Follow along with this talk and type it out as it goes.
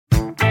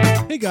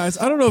Hey guys,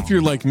 I don't know if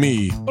you're like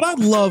me, but I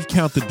love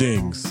Count the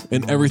Dings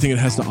and everything it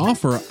has to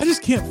offer. I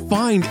just can't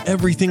find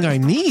everything I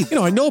need.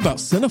 I know about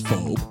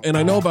Cinephobe, and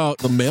I know about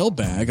the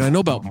mailbag, and I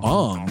know about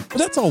Bomb, but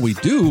that's all we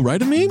do,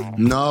 right, Amin?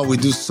 No, we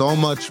do so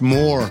much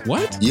more.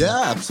 What?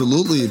 Yeah,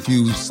 absolutely. If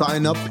you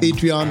sign up,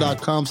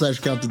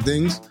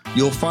 patreon.com/countthedings,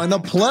 you'll find a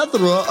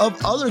plethora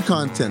of other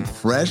content,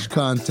 fresh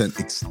content,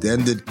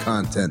 extended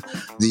content,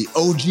 the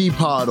OG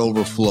Pod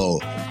Overflow,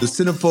 the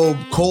Cinephobe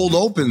Cold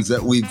Opens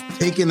that we've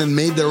taken and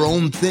made their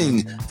own thing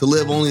to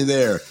live only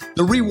there,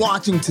 the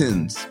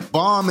Rewatchingtons,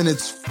 Bomb in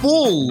its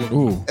full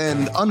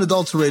and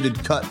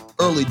unadulterated cut,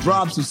 early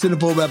drops of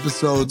Cinephobe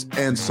episodes,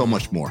 and so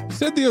much more.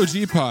 Said the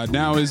OG Pod.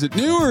 Now, is it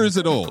new or is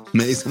it old?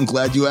 Mace, I'm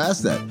glad you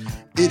asked that.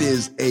 It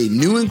is a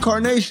new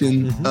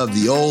incarnation of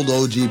the old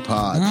OG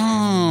Pod.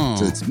 Oh.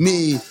 So it's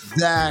me,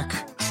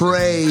 Zach,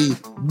 Trey,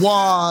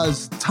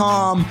 Waz,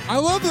 Tom. I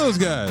love those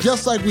guys.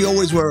 Just like we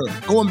always were.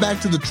 Going back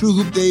to the True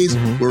Hoop days,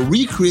 we're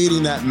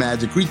recreating that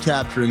magic,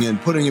 recapturing it,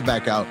 and putting it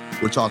back out.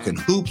 We're talking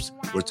hoops,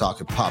 we're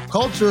talking pop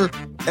culture,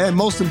 and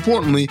most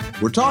importantly,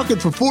 we're talking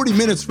for 40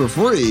 minutes for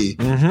free,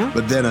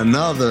 but then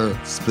another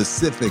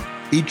specific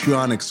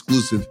Patreon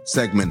exclusive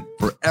segment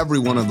for every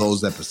one of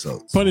those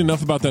episodes. Funny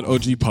enough about that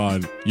OG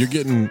Pod, you're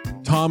getting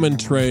Tom and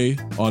Trey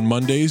on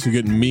Mondays. You're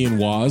getting me and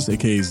Waz,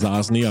 aka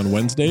Zosny, on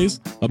Wednesdays.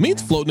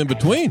 Amin's floating in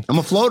between. I'm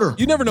a floater.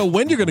 You never know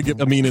when you're going to get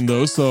Amin in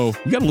those, so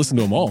you got to listen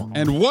to them all.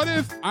 And what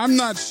if I'm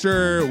not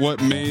sure what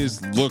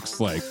Maze looks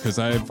like? Because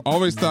I've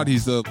always thought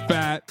he's a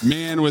fat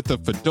man with a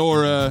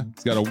fedora.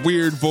 He's got a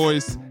weird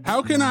voice.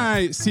 How can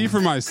I see for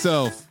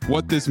myself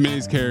what this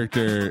Maze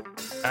character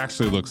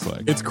actually looks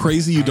like? It's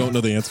crazy you don't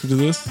know the answer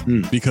to this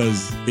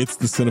because it's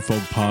the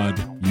Cinephobe Pod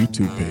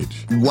YouTube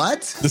page.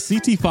 What? The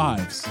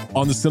CT5s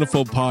on the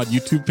Cinephobe Pod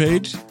YouTube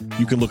page,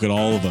 you can look at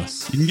all of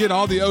us. You can get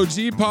all the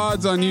OG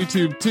pods on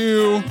YouTube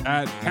too,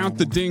 at Count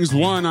the Dings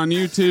 1 on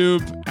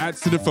YouTube, at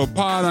Cinephobe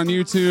Pod on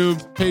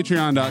YouTube,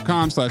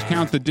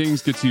 patreon.com/Count the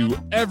Dings gets you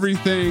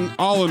everything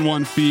all in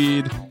one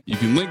feed. You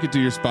can link it to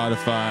your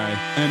Spotify.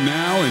 And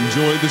now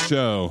enjoy the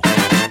show.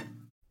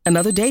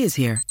 Another day is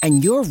here,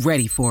 and you're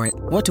ready for it.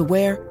 What to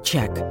wear?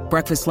 Check.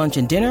 Breakfast, lunch,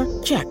 and dinner?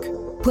 Check.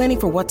 Planning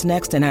for what's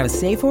next and how to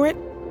save for it?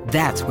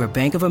 That's where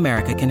Bank of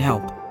America can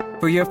help.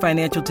 For your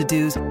financial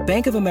to-dos,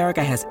 Bank of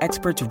America has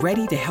experts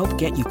ready to help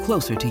get you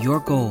closer to your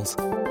goals.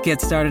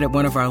 Get started at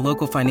one of our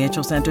local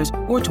financial centers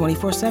or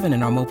 24/7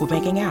 in our mobile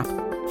banking app.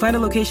 Find a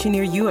location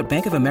near you at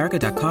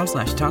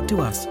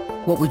bankofamerica.com/talktous.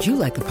 What would you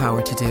like the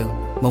power to do?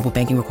 Mobile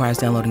banking requires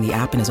downloading the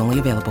app and is only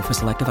available for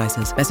select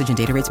devices. Message and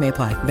data rates may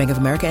apply. Bank of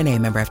America NA,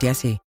 member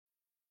FDIC.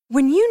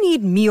 When you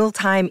need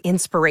mealtime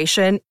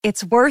inspiration,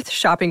 it's worth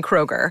shopping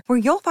Kroger, where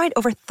you'll find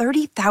over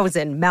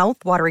 30,000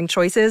 mouth-watering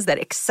choices that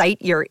excite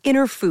your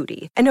inner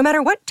foodie. And no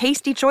matter what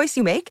tasty choice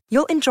you make,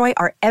 you'll enjoy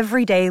our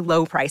everyday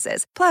low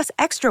prices, plus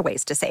extra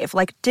ways to save,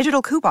 like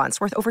digital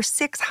coupons worth over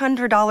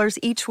 $600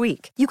 each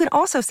week. You can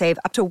also save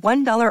up to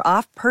 $1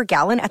 off per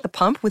gallon at the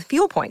pump with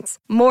fuel points.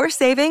 More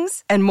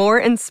savings and more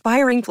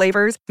inspiring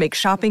flavors make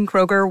shopping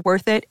Kroger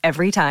worth it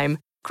every time.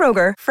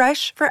 Kroger,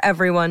 fresh for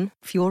everyone.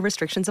 Fuel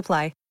restrictions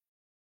apply.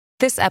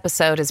 This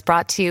episode is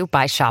brought to you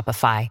by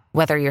Shopify.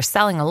 Whether you're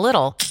selling a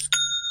little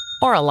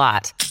or a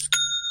lot,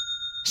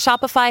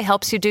 Shopify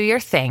helps you do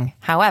your thing,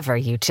 however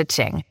you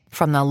cha-ching.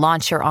 From the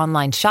launch your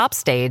online shop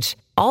stage,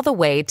 all the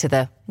way to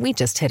the we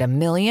just hit 1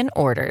 million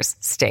orders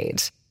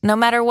stage. No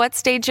matter what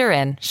stage you're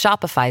in,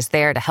 Shopify's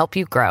there to help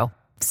you grow.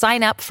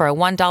 Sign up for a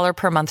 $1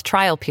 per month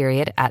trial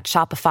period at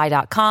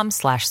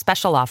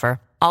shopify.com/special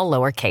offer, all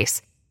lowercase.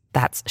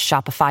 That's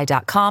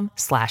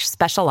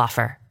shopify.com/special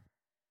offer.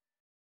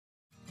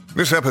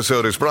 This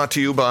episode is brought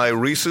to you by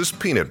Reese's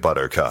Peanut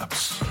Butter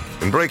Cups.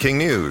 In breaking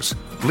news,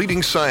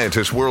 leading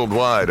scientists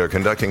worldwide are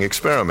conducting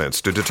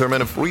experiments to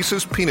determine if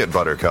Reese's Peanut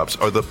Butter Cups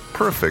are the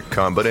perfect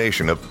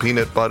combination of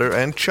peanut butter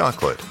and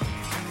chocolate.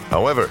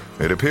 However,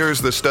 it appears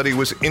the study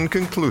was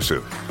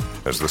inconclusive,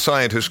 as the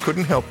scientists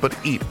couldn't help but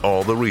eat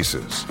all the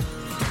Reese's.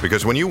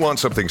 Because when you want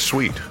something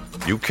sweet,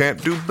 you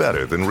can't do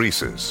better than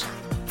Reese's.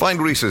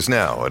 Find Reese's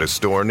now at a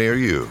store near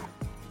you.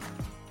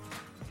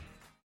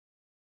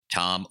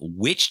 Tom,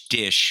 which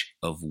dish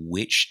of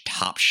which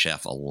Top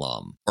Chef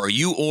alum are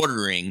you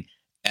ordering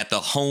at the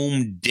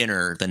home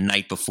dinner the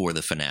night before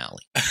the finale?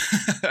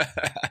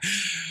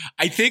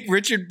 I think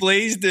Richard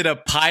Blais did a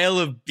pile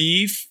of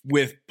beef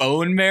with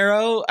bone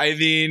marrow. I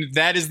mean,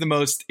 that is the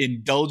most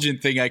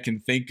indulgent thing I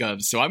can think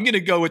of. So I'm going to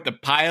go with the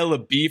pile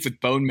of beef with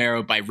bone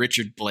marrow by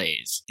Richard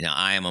Blais. You know,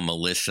 I am a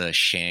Melissa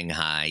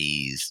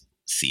Shanghai's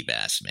sea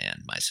bass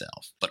man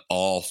myself, but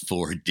all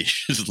 4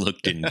 dishes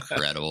looked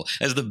incredible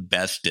as the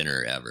best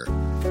dinner ever.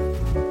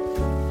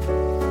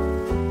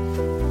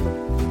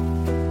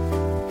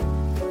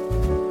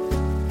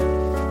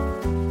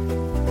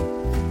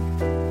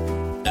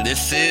 And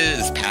this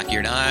is Pack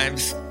Your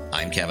Knives.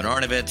 I'm Kevin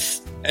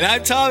Arnovitz. And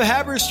I'm Tom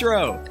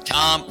Haberstroh.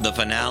 Tom, the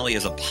finale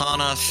is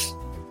upon us.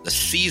 The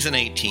season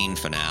 18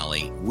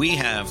 finale. We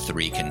have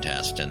 3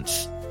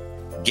 contestants,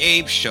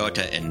 Gabe,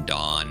 Shota, and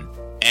Dawn.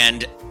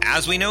 And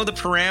as we know, the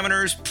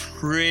parameters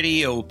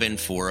pretty open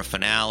for a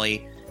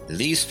finale.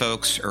 these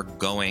folks are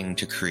going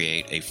to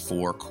create a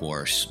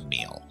 4-course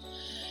meal.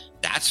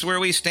 That's where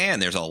we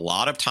stand. There's a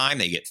lot of time.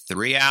 They get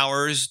 3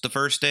 hours the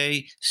first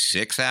day,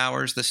 6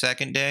 hours the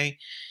second day.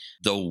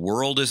 The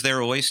world is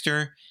their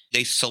oyster.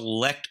 They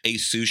select a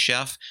sous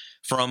chef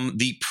from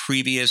the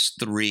previous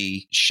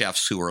 3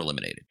 chefs who were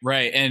eliminated.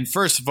 Right. And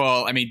first of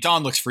all, I mean,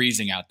 Dawn looks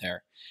freezing out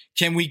there.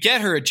 Can we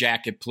get her a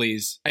jacket,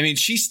 please? I mean,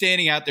 she's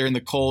standing out there in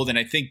the cold, and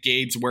I think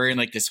Gabe's wearing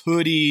like this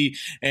hoodie,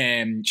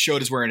 and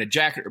Shota's wearing a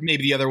jacket, or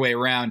maybe the other way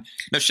around.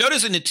 Now,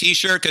 Shota's in a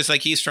t-shirt because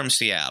like he's from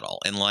Seattle,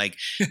 and like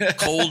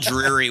cold,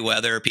 dreary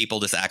weather, people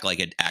just act like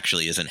it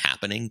actually isn't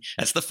happening.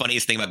 That's the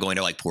funniest thing about going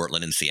to like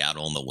Portland and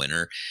Seattle in the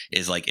winter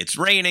is like it's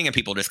raining and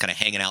people just kind of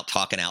hanging out,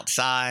 talking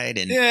outside,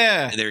 and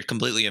they're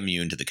completely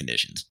immune to the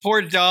conditions.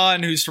 Poor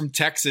Dawn, who's from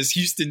Texas,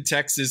 Houston,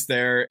 Texas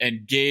there,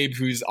 and Gabe,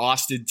 who's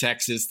Austin,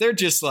 Texas. They're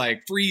just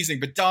like freezing.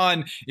 But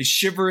Dawn is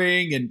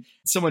shivering, and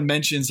someone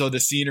mentions, the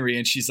scenery,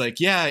 and she's like,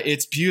 yeah,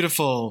 it's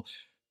beautiful,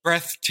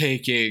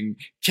 breathtaking.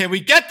 Can we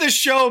get the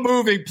show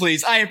moving,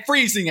 please? I am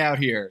freezing out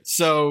here.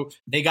 So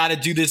they got to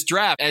do this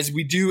draft. As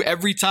we do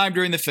every time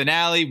during the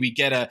finale, we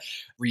get a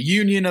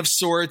reunion of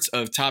sorts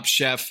of Top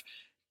Chef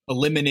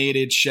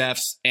eliminated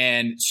chefs.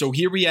 And so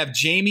here we have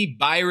Jamie,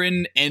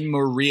 Byron, and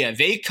Maria.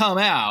 They come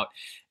out,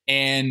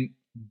 and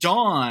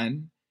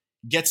Dawn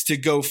gets to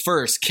go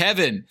first.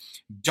 Kevin,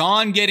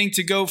 Dawn getting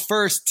to go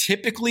first.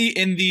 Typically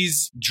in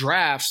these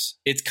drafts,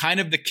 it's kind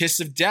of the kiss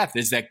of death,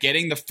 is that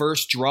getting the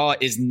first draw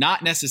is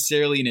not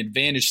necessarily an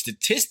advantage.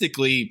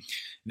 Statistically,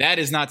 that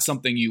is not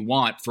something you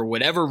want. For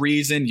whatever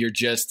reason, you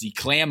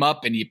clam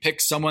up and you pick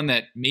someone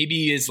that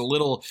maybe is a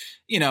little,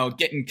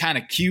 getting kind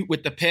of cute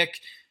with the pick.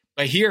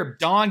 But here,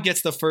 Dawn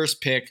gets the first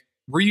pick.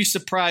 Were you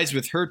surprised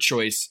with her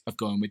choice of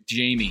going with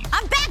Jamie?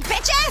 I'm back,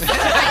 bitches!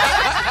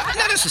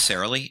 Not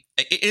necessarily.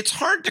 It's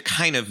hard to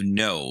kind of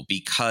know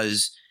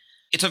because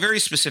it's a very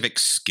specific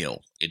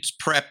skill. It's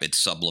prep,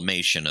 it's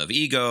sublimation of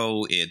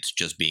ego, it's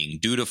just being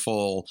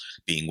dutiful,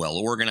 being well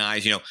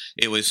organized.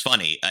 It was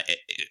funny.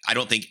 I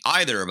don't think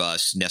either of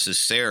us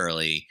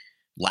necessarily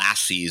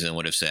last season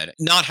would have said,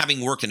 not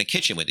having worked in a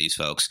kitchen with these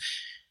folks,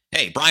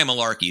 hey, Brian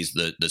Malarkey's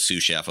the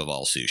sous chef of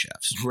all sous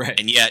chefs. Right.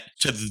 And yet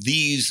to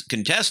these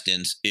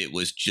contestants, it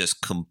was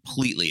just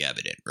completely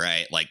evident,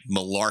 right? Like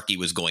Malarkey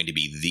was going to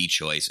be the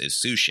choice as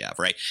sous chef,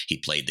 right? He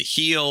played the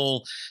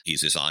heel,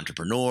 he's this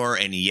entrepreneur,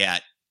 and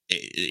yet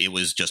it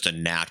was just a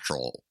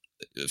natural.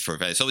 So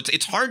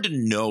it's hard to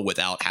know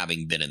without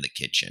having been in the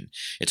kitchen.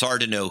 It's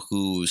hard to know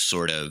who's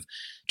sort of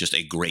just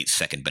a great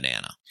second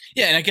banana.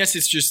 Yeah, and I guess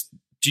it's just,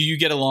 do you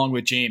get along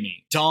with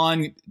Jamie?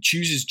 Dawn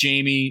chooses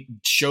Jamie.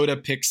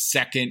 Shota picks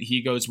second.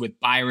 He goes with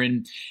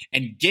Byron.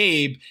 And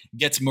Gabe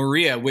gets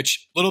Maria,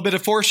 which, a little bit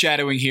of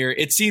foreshadowing here.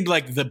 It seemed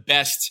like the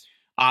best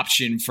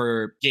option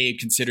for Gabe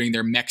considering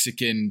their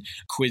Mexican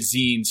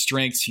cuisine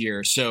strengths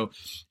here. So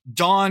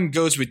Dawn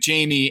goes with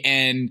Jamie.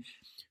 And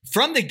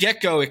from the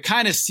get-go, it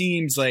kind of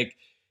seems like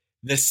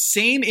the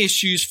same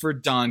issues for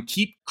Dawn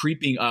keep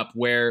creeping up,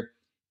 where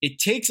it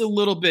takes a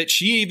little bit.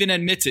 She even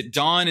admits it.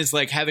 Dawn is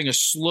like having a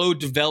slow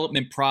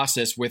development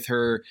process with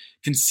her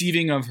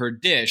conceiving of her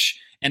dish.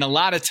 And a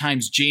lot of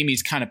times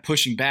Jamie's kind of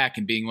pushing back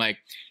and being like,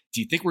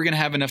 do you think we're going to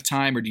have enough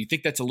time, or do you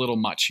think that's a little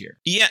much here?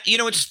 Yeah,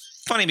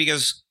 it's funny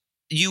because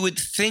you would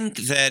think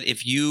that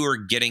if you are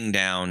getting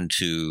down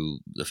to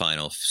the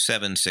final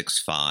 7,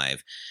 6,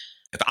 5,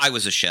 if I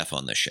was a chef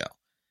on this show,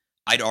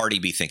 I'd already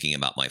be thinking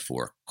about my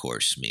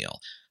 4-course meal.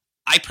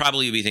 I'd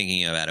probably be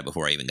thinking about it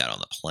before I even got on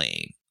the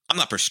plane. I'm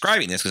not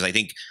prescribing this because I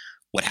think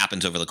what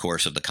happens over the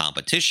course of the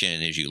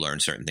competition is you learn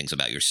certain things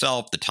about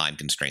yourself. The time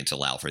constraints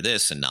allow for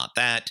this and not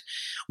that.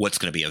 What's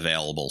going to be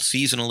available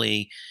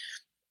seasonally.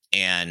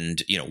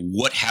 And,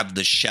 what have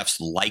the chefs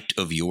liked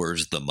of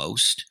yours the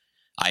most,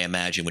 I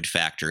imagine would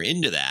factor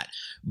into that.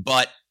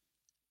 But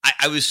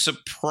I was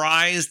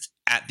surprised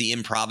at the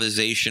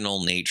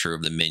improvisational nature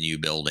of the menu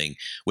building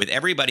with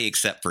everybody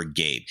except for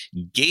Gabe.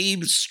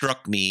 Gabe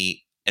struck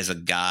me as a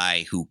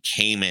guy who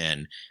came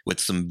in with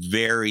some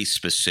very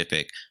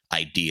specific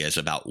ideas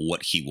about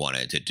what he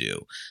wanted to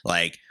do.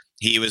 Like,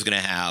 he was going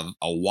to have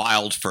a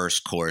wild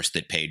first course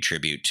that paid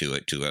tribute to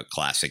a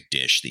classic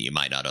dish that you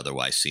might not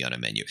otherwise see on a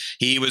menu.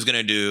 He was going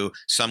to do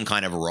some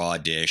kind of raw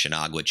dish, an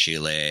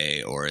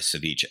aguachile or a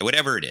ceviche,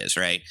 whatever it is,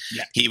 right?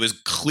 Yeah. He was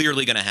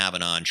clearly going to have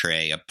an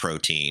entree of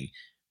protein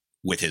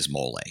with his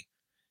mole.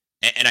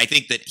 And I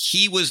think that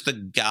he was the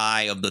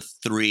guy of the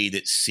 3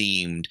 that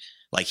seemed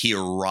like he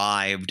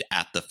arrived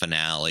at the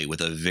finale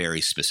with a very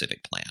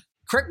specific plan.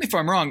 Correct me if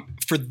I'm wrong.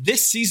 For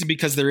this season,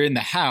 because they're in the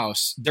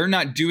house, they're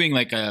not doing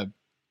like a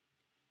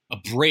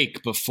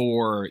break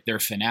before their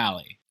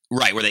finale.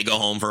 Right, where they go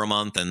home for a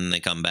month and they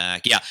come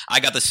back. Yeah, I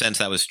got the sense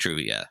that was true,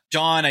 yeah.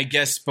 Dawn, I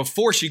guess,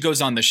 before she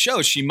goes on the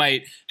show, she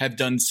might have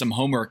done some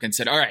homework and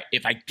said, all right,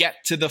 if I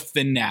get to the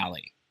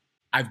finale,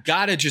 I've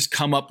got to just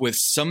come up with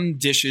some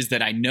dishes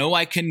that I know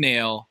I can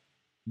nail,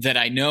 that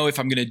I know if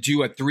I'm going to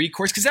do a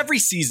 3-course, because every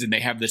season they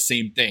have the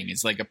same thing.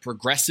 It's like a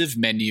progressive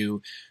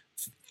menu,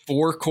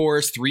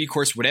 4-course,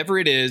 3-course, whatever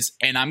it is,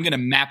 and I'm going to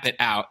map it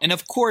out. And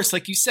of course,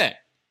 like you said,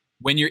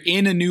 when you're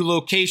in a new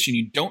location,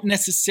 you don't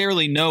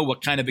necessarily know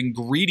what kind of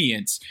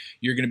ingredients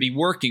you're going to be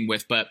working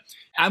with. But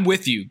I'm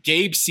with you.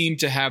 Gabe seemed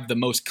to have the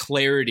most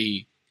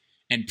clarity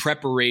and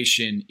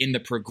preparation in the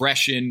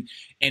progression.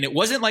 And it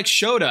wasn't like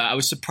Shota. I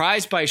was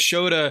surprised by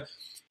Shota.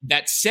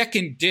 That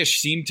second dish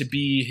seemed to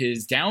be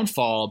his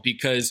downfall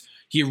because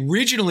he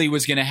originally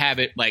was going to have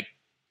it like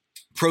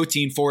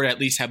protein forward, at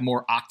least have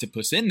more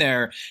octopus in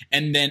there,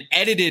 and then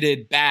edited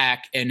it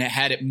back and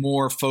had it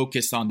more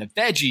focused on the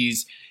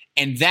veggies.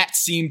 And that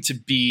seemed to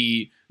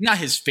be not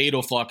his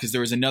fatal flaw because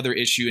there was another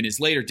issue in his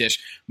later dish,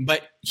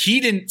 but he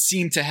didn't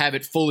seem to have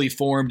it fully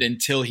formed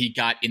until he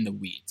got in the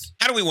weeds.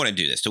 How do we want to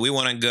do this? Do we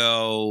want to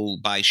go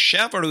by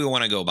chef or do we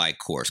want to go by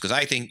course? Because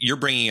I think you're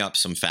bringing up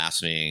some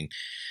fascinating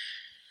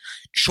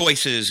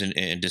choices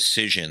and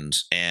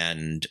decisions.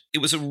 And it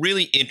was a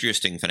really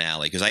interesting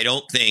finale because I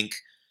don't think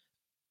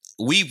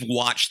we've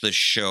watched the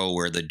show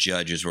where the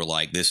judges were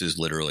like, this is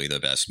literally the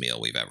best meal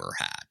we've ever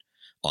had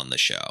on the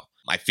show.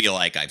 I feel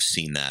like I've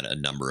seen that a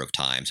number of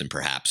times, and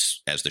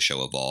perhaps as the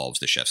show evolves,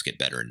 the chefs get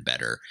better and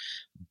better.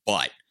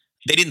 But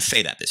they didn't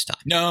say that this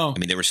time. No. I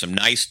mean, there were some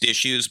nice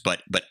dishes,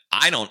 but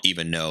I don't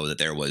even know that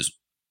there was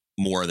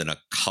more than a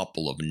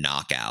couple of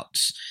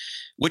knockouts,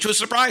 which was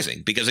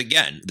surprising because,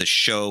 again, the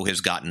show has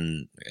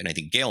gotten, and I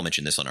think Gail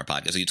mentioned this on our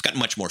podcast, it's gotten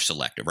much more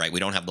selective, right? We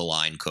don't have the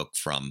line cook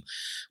from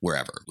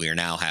wherever. We are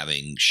now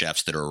having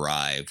chefs that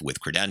arrive with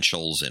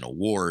credentials and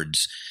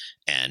awards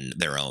and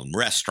their own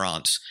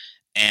restaurants.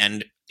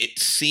 And it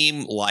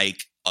seemed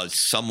like a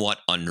somewhat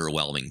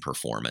underwhelming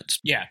performance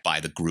by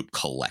the group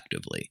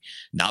collectively.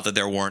 Not that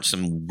there weren't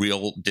some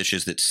real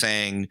dishes that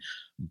sang,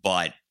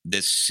 but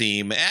this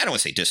seemed, I don't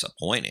want to say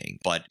disappointing,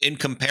 but in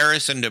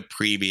comparison to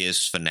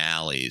previous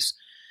finales,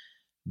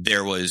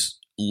 there was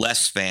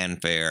less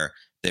fanfare,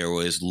 there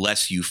was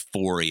less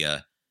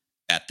euphoria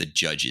at the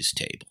judges'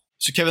 table.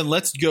 So, Kevin,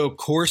 let's go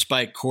course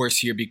by course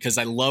here because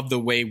I love the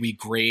way we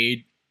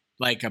grade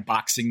like a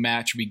boxing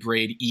match. We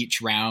grade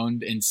each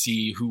round and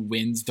see who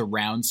wins the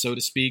round, so to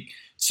speak.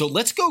 So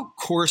let's go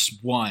course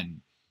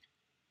one.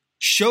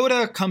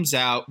 Shota comes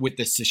out with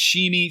the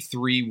sashimi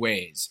 3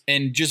 ways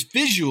and just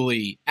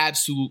visually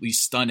absolutely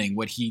stunning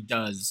what he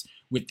does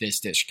with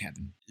this dish,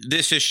 Kevin.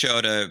 This is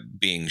Shota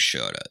being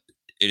Shota.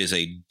 It is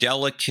a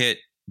delicate,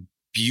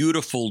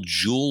 beautiful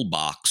jewel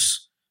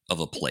box of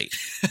a plate,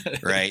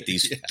 right?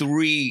 These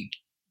 3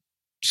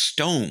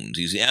 stones,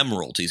 these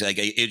emeralds,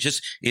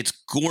 it's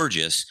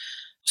gorgeous.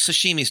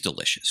 Sashimi's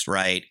delicious,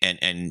 right?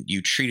 And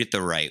you treat it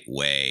the right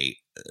way.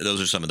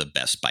 Those are some of the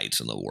best bites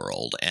in the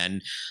world.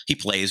 And he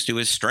plays to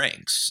his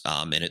strengths,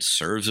 and it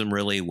serves him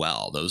really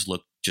well. Those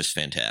look just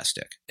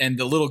fantastic. And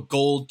the little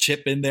gold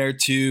chip in there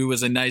too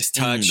was a nice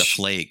touch. The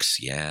flakes,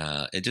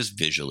 yeah. It's just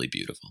visually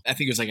beautiful. I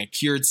think it was like a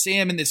cured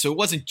salmon. So it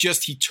wasn't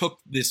just he took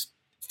this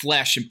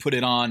flesh and put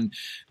it on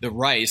the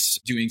rice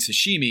doing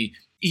sashimi.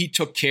 He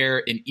took care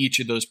in each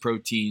of those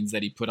proteins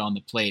that he put on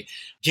the plate.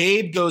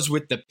 Gabe goes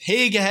with the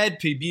pig head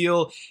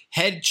pibil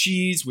head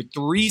cheese with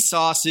 3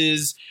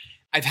 sauces.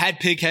 I've had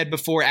pig head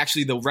before,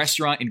 actually the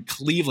restaurant in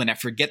Cleveland. I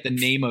forget the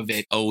name of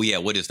it. Oh, yeah.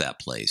 What is that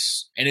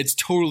place? And it's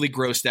totally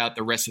grossed out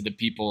the rest of the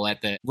people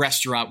at the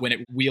restaurant when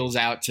it wheels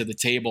out to the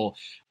table.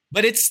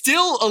 But it's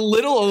still a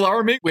little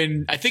alarming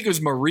when I think it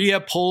was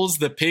Maria pulls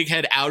the pig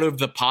head out of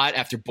the pot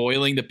after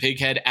boiling the pig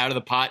head out of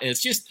the pot. And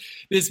it's just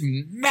this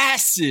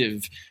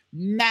massive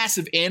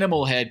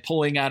animal head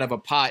pulling out of a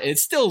pot.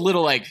 It's still a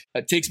little it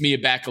takes me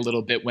aback a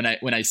little bit when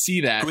I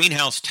see that.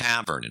 Greenhouse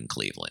Tavern in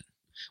Cleveland,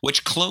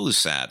 which closed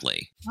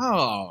sadly.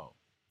 Oh,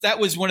 that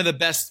was one of the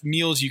best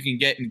meals you can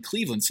get in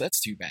Cleveland, so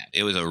that's too bad.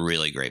 It was a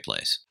really great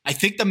place. I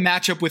think the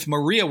matchup with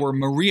Maria, where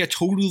Maria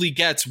totally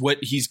gets what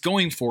he's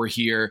going for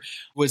here,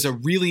 was a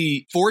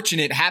really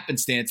fortunate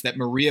happenstance that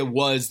Maria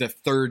was the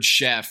 3rd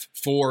chef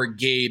for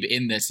Gabe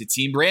in this. It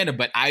seemed random,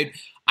 but I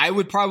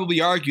would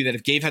probably argue that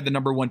if Gabe had the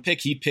number 1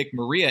 pick, he'd pick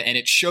Maria, and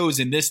it shows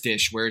in this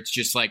dish where it's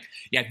just like,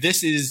 yeah,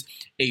 this is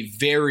a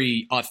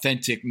very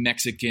authentic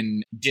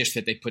Mexican dish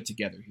that they put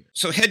together here.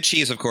 So head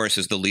cheese, of course,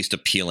 is the least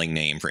appealing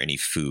name for any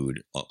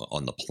food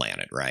on the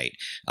planet, right?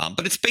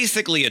 But it's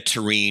basically a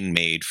terrine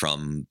made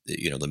from,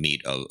 the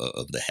meat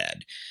of the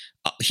head.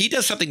 He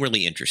does something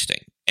really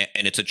interesting,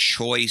 and it's a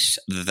choice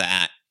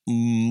that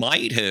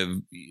might have,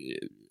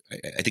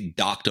 I think,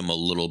 docked him a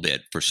little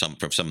bit from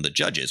some of the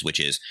judges, which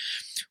is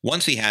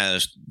once he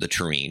has the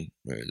terrine,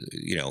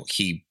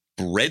 he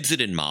breads it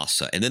in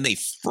masa and then they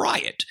fry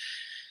it.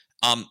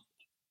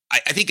 I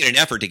think in an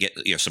effort to get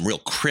some real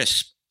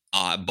crisp,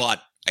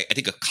 but I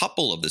think a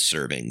couple of the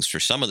servings for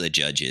some of the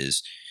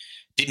judges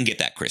didn't get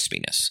that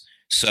crispiness.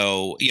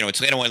 So, it's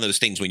kind of one of those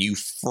things when you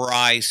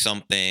fry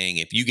something,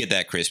 if you get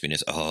that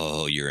crispiness,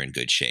 oh, you're in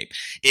good shape.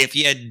 If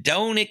you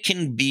don't, it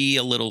can be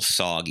a little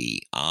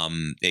soggy.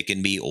 It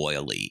can be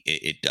oily.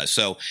 It does.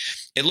 So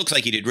it looks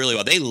like he did really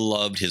well. They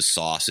loved his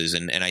sauces.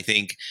 And I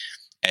think,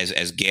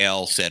 as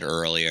Gail said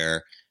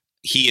earlier,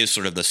 he is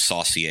sort of the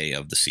saucier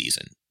of the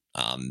season.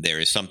 There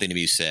is something to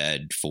be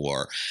said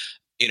for,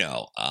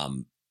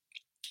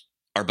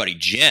 our buddy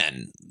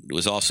Jen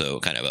was also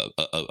kind of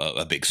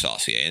a big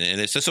saucier.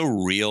 And it's just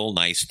a real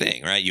nice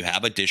thing, right? You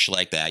have a dish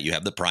like that, you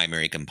have the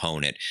primary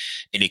component,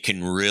 and it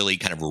can really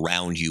kind of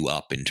round you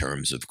up in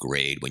terms of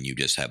grade when you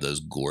just have those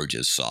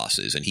gorgeous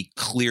sauces. And he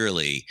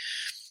clearly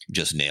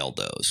just nailed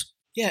those.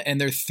 Yeah,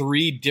 and they're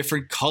 3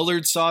 different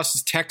colored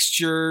sauces,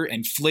 texture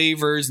and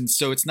flavors. And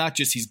so it's not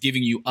just he's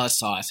giving you a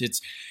sauce.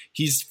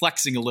 He's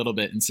flexing a little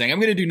bit and saying, I'm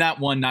going to do not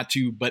 1, not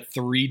 2, but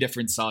 3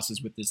 different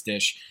sauces with this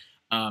dish.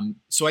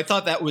 So I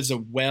thought that was a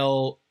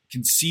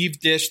well-conceived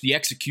dish. The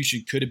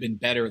execution could have been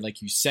better,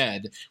 like you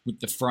said,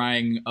 with the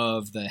frying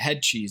of the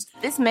head cheese.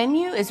 This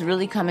menu is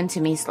really coming to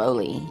me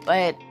slowly,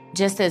 but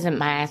just as in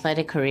my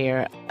athletic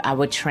career, I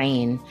would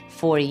train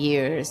 4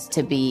 years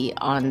to be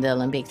on the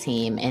Olympic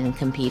team and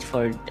compete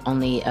for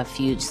only a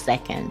few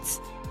seconds.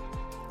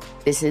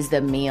 This is the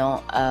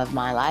meal of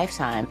my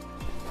lifetime.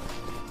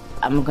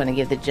 I'm going to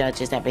give the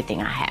judges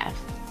everything I have.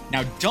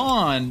 Now,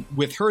 Dawn,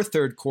 with her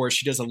third course,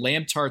 she does a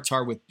lamb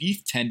tartare with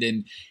beef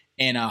tendon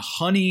and a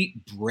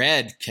honey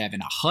bread,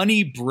 Kevin. A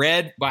honey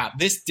bread. Wow,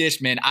 this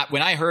dish, man,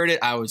 when I heard it,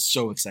 I was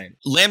so excited.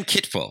 Lamb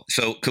kitfo.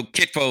 So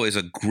kitfo is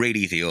a great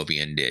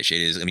Ethiopian dish. It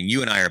is, I mean,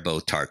 you and I are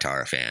both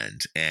tartare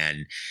fans,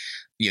 and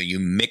you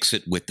mix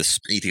it with the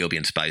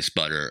Ethiopian spice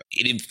butter.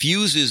 It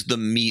infuses the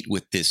meat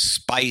with this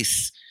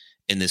spice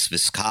and this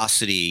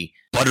viscosity,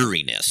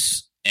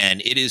 butteriness.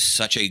 And it is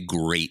such a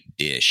great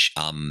dish.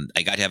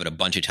 I got to have it a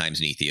bunch of times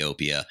in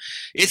Ethiopia.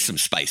 It's some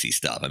spicy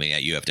stuff. I mean,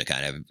 you have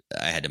to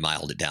I had to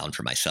mild it down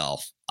for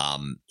myself.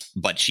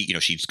 But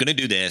she's going to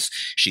do this.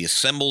 She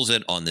assembles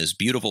it on this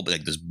beautiful,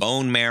 like this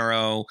bone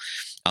marrow.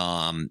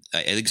 I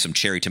think some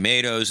cherry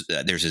tomatoes.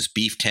 There's this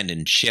beef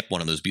tendon chip,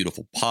 one of those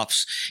beautiful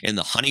puffs, and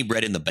the honey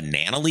bread and the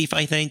banana leaf,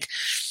 I think.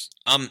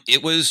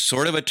 It was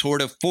sort of a tour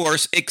de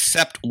force,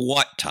 except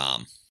what,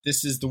 Tom?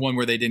 This is the one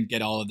where they didn't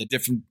get all of the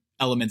different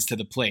elements to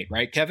the plate,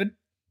 right, Kevin?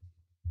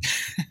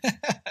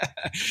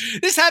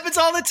 This happens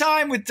all the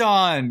time with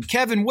Dawn.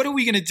 Kevin, what are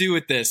we going to do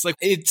with this? Like,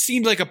 it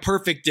seemed like a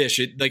perfect dish.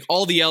 Like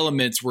all the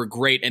elements were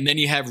great. And then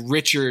you have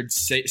Richard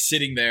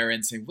sitting there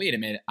and saying, wait a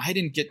minute, I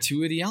didn't get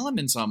 2 of the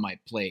elements on my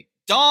plate.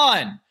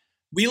 Dawn,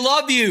 we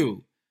love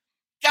you.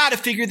 Got to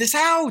figure this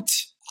out.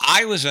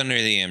 I was under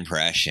the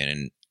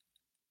impression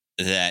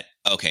that,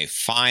 okay,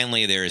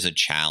 finally there is a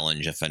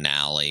challenge, a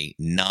finale,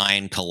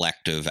 9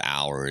 collective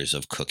hours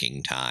of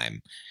cooking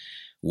time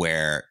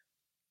where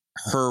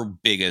her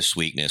biggest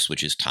weakness,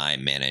 which is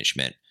time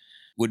management,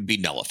 would be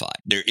nullified.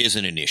 There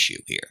isn't an issue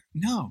here.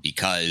 No.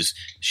 Because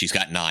she's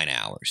got 9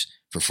 hours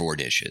for 4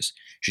 dishes.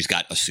 She's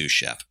got a sous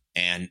chef.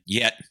 And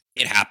yet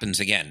it happens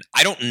again.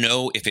 I don't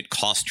know if it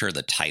cost her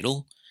the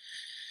title.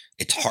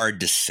 It's hard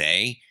to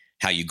say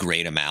how you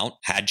grade them out.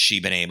 Had she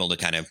been able to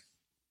kind of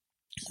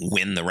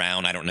win the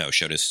round, I don't know.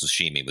 Shota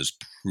Sashimi was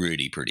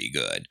pretty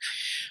good.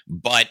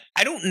 But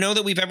I don't know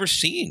that we've ever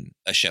seen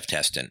a chef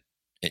testant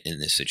in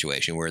this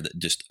situation where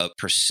just a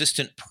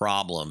persistent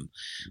problem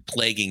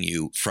plaguing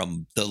you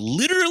from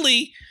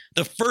literally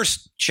the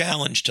first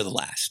challenge to the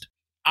last.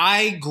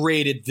 I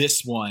graded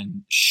this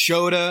one.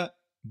 Shota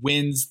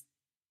wins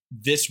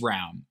this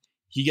round.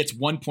 He gets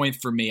 1 point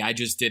for me. I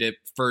just did it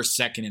first,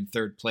 second, and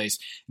third place.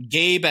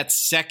 Gabe at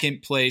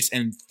second place,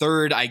 and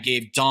third I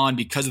gave Dawn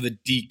because of the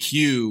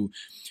DQ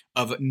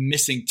of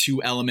missing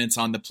 2 elements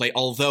on the plate.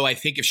 Although I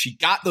think if she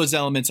got those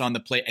elements on the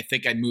plate, I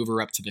think I'd move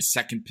her up to the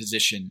second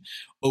position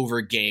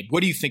over Gabe.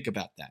 What do you think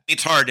about that?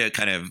 It's hard to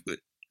kind of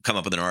come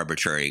up with an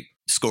arbitrary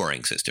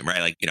scoring system, right?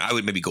 Like, I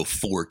would maybe go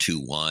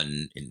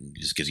 4-2-1, and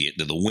just because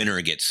the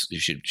winner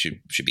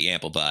should be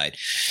amplified.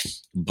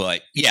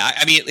 But yeah,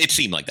 I mean, it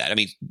seemed like that. I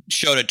mean,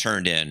 Shota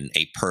turned in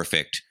a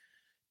perfect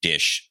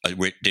dish,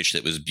 a dish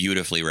that was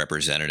beautifully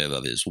representative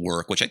of his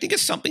work, which I think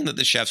is something that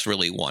the chefs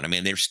really want. I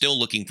mean, they're still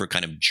looking for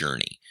kind of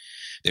journey.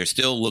 They're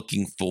still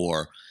looking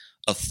for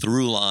a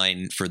through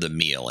line for the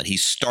meal, and he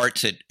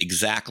starts it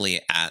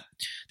exactly at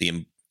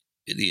the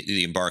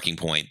embarking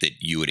point that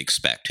you would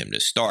expect him to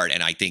start.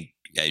 And I think,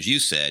 as you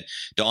said,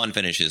 Dawn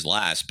finishes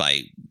last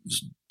by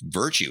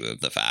virtue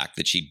of the fact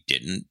that she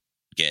didn't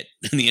get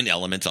the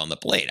elements on the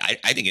plate.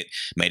 I think it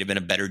might have been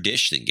a better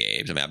dish than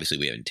Gabe's. I mean, obviously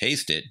we haven't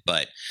tasted it,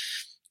 but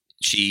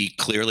she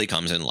clearly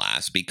comes in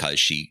last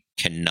because she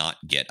cannot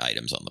get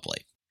items on the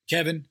plate.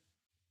 Kevin,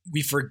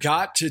 we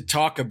forgot to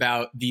talk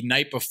about the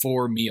night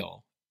before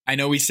meal. I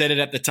know we said it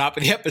at the top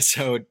of the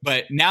episode,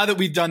 but now that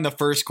we've done the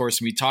first course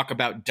and we talk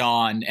about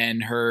Dawn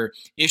and her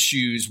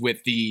issues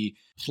with the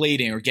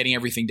plating or getting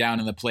everything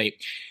down on the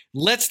plate,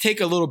 let's take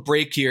a little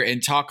break here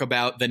and talk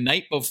about the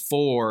night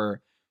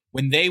before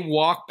when they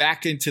walk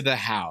back into the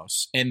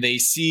house and they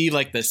see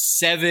like the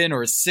 7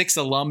 or 6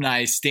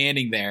 alumni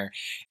standing there.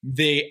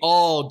 They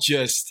all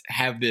just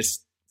have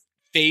this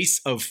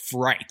face of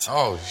fright.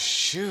 Oh,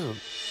 shoot.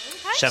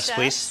 Hi, Chefs,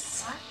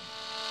 please.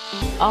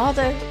 All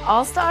the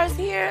all-stars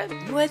here?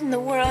 What in the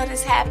world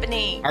is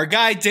happening? Our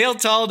guy, Dale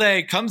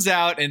Talday, comes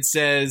out and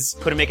says,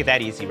 Couldn't make it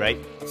that easy, right?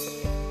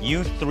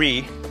 You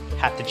 3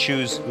 have to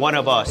choose one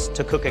of us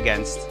to cook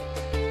against,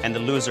 and the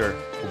loser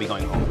will be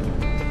going home.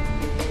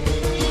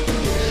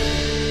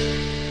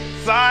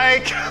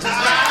 Psych!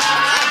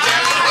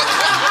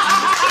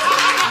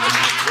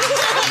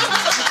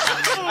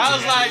 I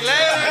was like, later.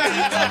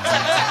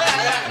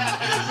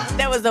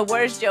 That was the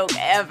worst joke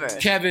ever.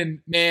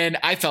 Kevin, man,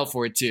 I fell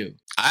for it too.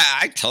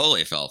 I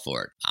totally fell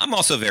for it. I'm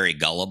also very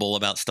gullible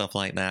about stuff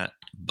like that.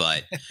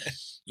 But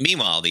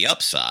meanwhile, the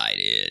upside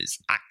is,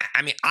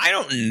 I mean, I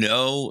don't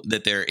know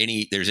that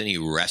there's any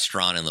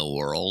restaurant in the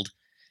world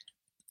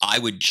I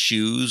would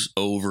choose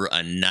over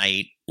a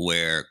night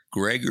where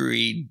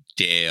Gregory,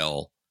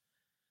 Dale,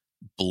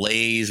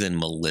 Blaze, and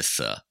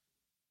Melissa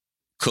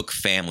cook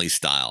family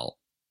style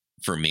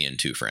for me and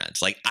two friends.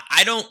 Like,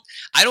 I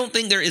don't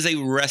think there is a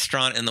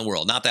restaurant in the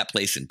world, not that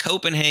place in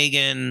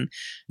Copenhagen,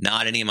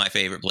 not any of my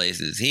favorite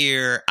places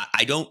here.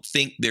 I don't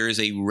think there is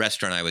a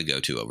restaurant I would go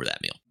to over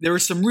that meal. There were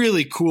some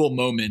really cool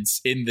moments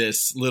in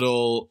this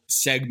little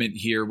segment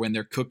here when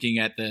they're cooking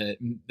at the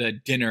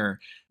dinner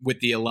with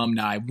the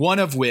alumni, one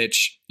of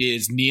which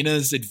is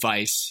Nina's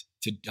advice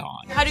to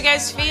Dawn. How do you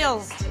guys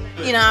feel?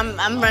 You know,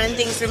 I'm running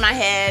things through my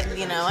head.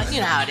 You know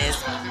how it is.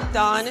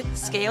 Dawn,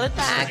 scale it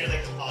back.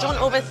 Don't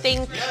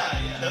overthink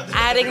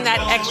adding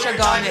that extra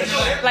garnish.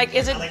 Like,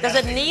 does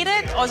it need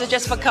it, or is it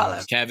just for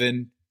color?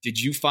 Kevin, did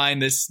you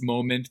find this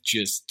moment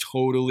just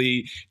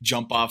totally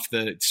jump off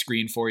the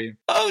screen for you?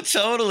 Oh,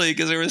 totally,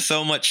 because there was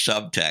so much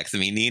subtext. I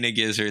mean, Nina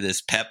gives her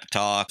this pep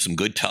talk, some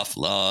good tough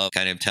love,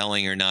 kind of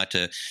telling her not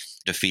to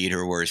defeat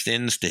her worst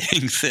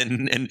instincts,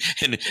 and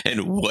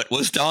what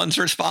was Dawn's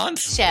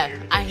response? Chef,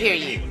 I hear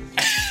you.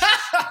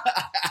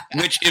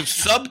 Which, if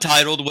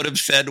subtitled, would have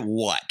said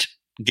what,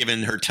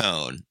 given her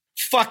tone?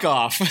 Fuck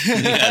off.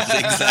 Yes,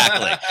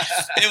 exactly.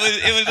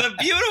 It was a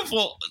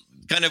beautiful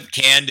kind of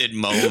candid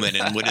moment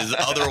in what has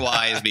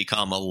otherwise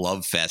become a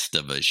love fest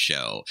of a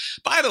show.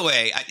 By the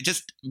way,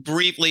 just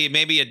briefly,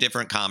 maybe a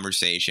different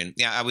conversation.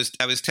 Yeah, I was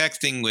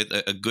texting with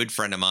a good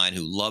friend of mine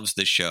who loves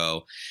the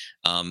show.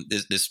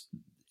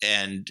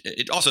 And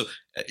it also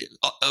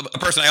a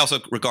person I also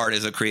regard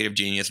as a creative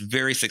genius,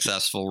 very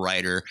successful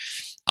writer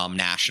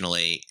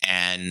nationally.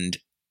 And,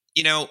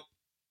 you know,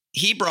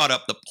 he brought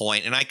up the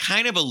point, and I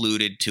kind of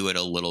alluded to it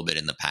a little bit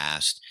in the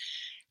past,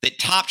 that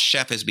Top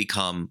Chef has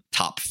become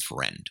Top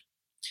Friend.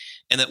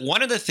 And that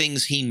one of the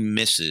things he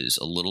misses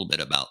a little bit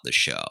about the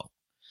show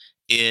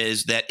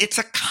is that it's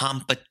a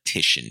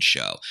competition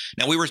show.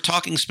 Now, we were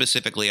talking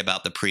specifically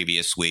about the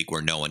previous week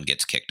where no one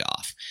gets kicked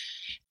off.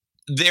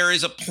 There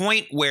is a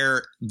point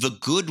where the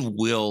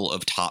goodwill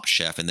of Top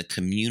Chef and the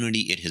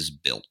community it has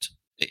built,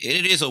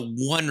 it is a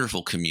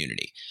wonderful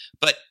community,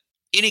 but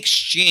in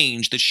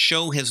exchange, the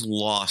show has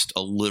lost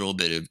a little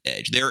bit of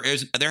edge. There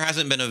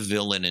hasn't been a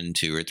villain in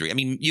 2 or 3. I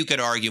mean, you could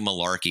argue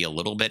Malarkey a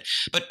little bit,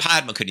 but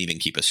Padma couldn't even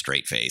keep a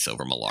straight face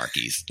over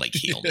Malarkey's like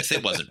heelness. He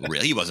wasn't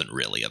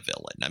really a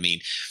villain. I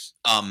mean,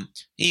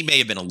 he may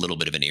have been a little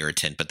bit of an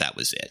irritant, but that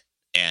was it,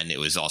 and it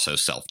was also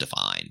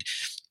self-defined.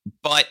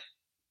 But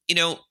you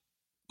know,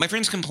 my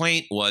friend's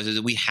complaint was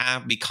that we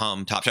have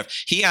become Top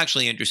Chef. He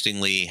actually,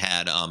 interestingly,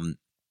 had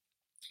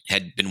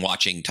been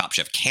watching Top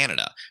Chef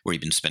Canada, where he'd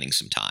been spending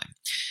some time.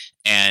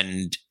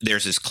 And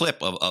there's this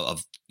clip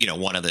of you know,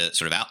 one of the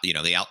sort of the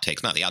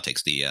outtakes, not the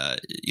outtakes, the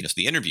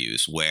the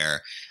interviews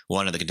where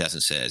one of the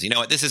contestants says, you know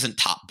what, this isn't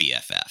Top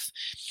BFF.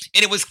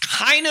 And it was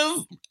kind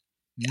of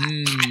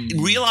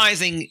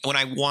realizing when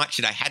I watched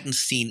it, I hadn't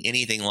seen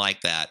anything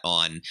like that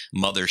on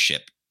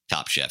Mothership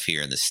Top Chef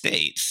here in the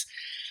States.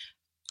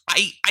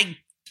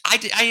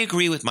 I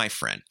agree with my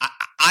friend.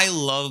 I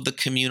love the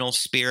communal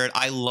spirit.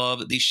 I love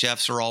that these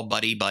chefs are all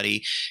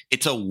buddy-buddy.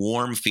 It's a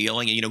warm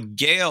feeling. You know,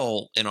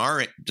 Gail, in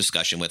our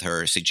discussion with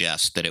her,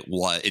 suggests that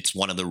it's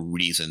one of the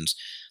reasons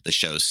the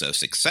show's so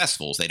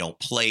successful is they don't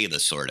play the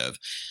sort of,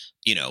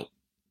 you know,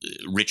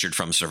 Richard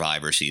from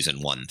Survivor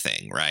season 1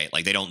 thing, right?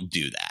 Like, they don't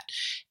do that.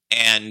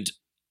 And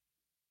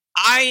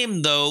I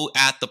am, though,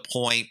 at the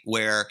point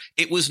where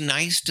it was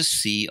nice to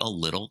see a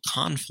little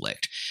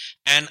conflict.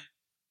 And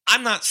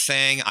I'm not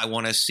saying I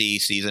want to see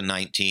season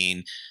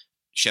 19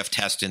 chef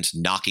testants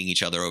knocking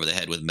each other over the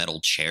head with metal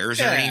chairs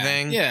or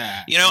anything.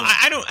 Yeah. You know,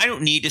 I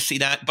don't need to see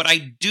that, but I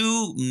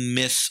do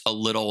miss a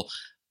little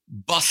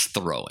bus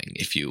throwing,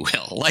 if you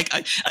will. Like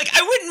I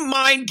wouldn't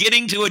mind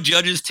getting to a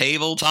judge's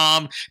table,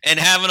 Tom, and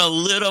having a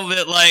little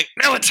bit like,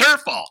 no, it's her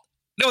fault.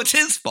 No, it's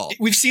his fault.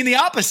 We've seen the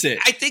opposite.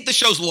 I think the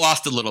show's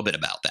lost a little bit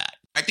about that.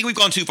 I think we've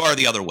gone too far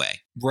the other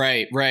way.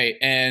 Right.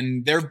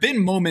 And there have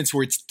been moments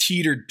where it's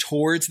teetered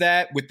towards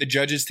that with the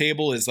judges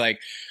table is like,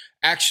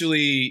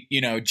 actually, you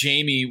know,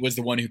 Jamie was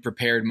the one who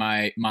prepared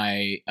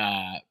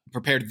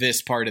prepared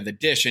this part of the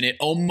dish. And it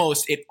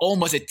almost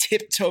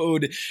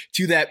tiptoed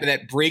to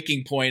that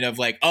breaking point of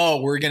like,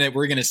 oh, we're going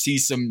to see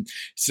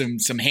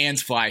some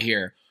hands fly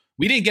here.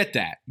 We didn't get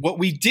that. What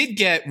we did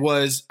get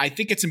was, I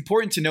think it's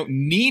important to note,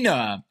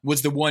 Nina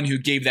was the one who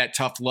gave that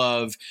tough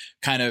love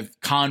kind of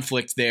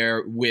conflict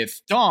there with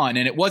Dawn.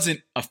 And it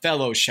wasn't a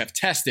fellow chef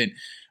testant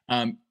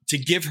to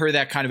give her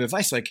that kind of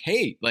advice. Like,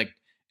 hey, like,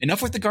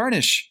 enough with the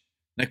garnish.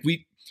 Like,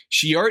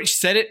 she already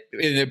said it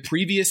in the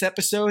previous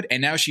episode,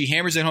 and now she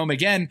hammers it home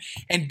again.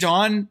 And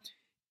Dawn,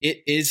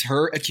 it is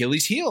her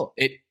Achilles heel.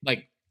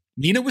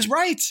 Nina was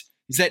right.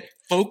 Is that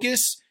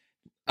focus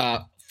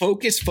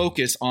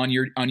focus on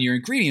your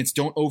ingredients.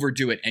 Don't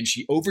overdo it. And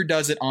she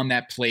overdoes it on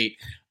that plate.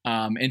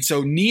 And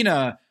so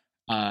Nina,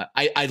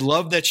 I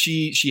love that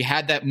she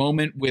had that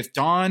moment with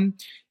Dawn.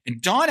 And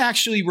Dawn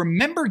actually,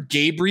 remember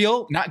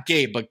Gabriel, not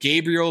Gabe, but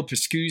Gabriel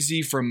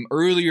Pascuzzi from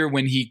earlier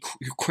when he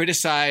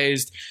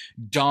criticized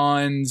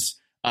Dawn's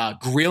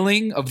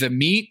grilling of the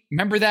meat.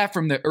 Remember that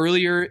from the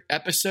earlier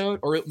episode,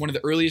 or one of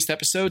the earliest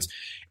episodes?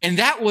 And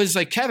that was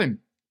like, Kevin, it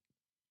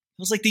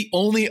was like the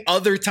only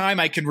other time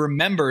I can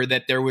remember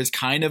that there was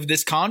kind of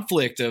this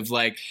conflict of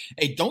like,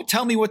 hey, don't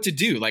tell me what to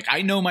do. Like,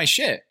 I know my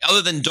shit.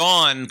 Other than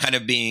Dawn kind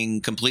of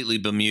being completely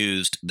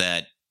bemused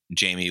that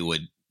Jamie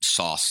would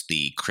sauce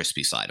the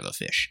crispy side of a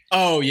fish.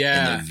 Oh,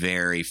 yeah. In the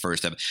very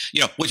first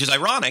episode, which is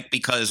ironic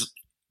because,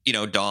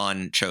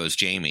 Dawn chose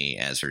Jamie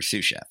as her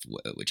sous chef,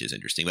 which is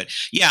interesting. But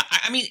yeah,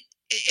 I mean,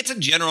 it's a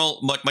general,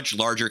 much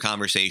larger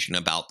conversation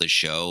about the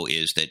show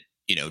is that,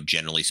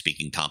 generally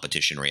speaking,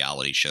 competition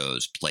reality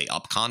shows play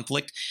up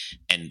conflict.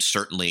 And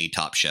certainly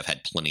Top Chef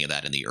had plenty of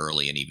that in the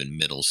early and even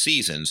middle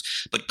seasons.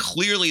 But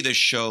clearly the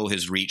show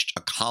has reached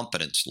a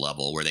confidence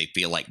level where they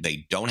feel like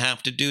they don't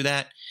have to do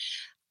that.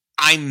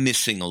 I'm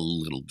missing a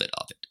little bit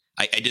of it.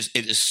 I just,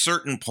 at a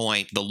certain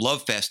point, the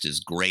Love Fest is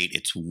great.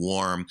 It's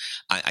warm.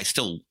 I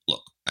still,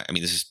 look, I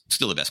mean, this is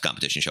still the best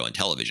competition show on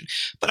television,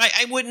 but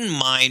I wouldn't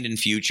mind in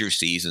future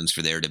seasons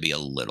for there to be a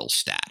little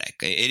static.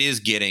 It is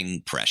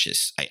getting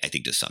precious, I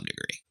think, to some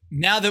degree.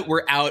 Now that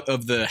we're out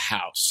of the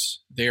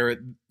house,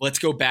 let's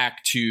go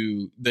back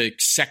to the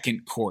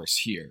second course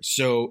here.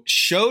 So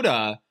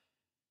Shota,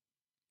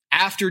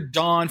 after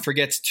Dawn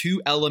forgets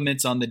 2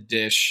 elements on the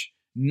dish,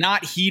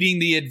 not heeding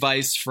the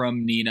advice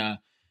from Nina,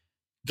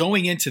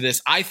 going into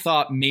this, I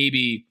thought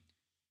maybe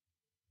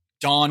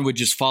Dawn would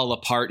just fall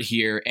apart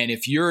here. And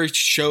if you're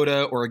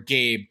Shota or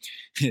Gabe,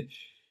 the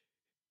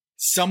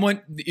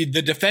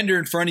defender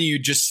in front of you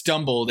just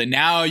stumbled, and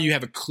now you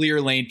have a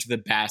clear lane to the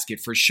basket.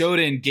 For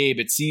Shota and Gabe,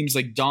 it seems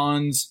like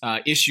Dawn's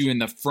issue in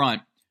the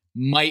front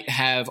might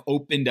have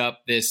opened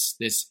up this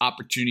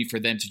opportunity for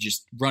them to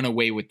just run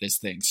away with this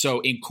thing. So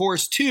in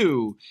course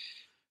 2,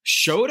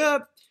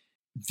 Shota,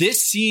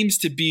 this seems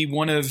to be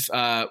one of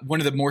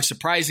the more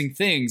surprising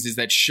things is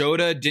that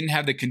Shota didn't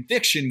have the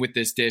conviction with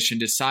this dish and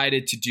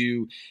decided to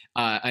do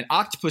an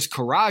octopus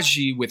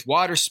karaage with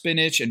water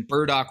spinach and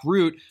burdock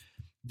root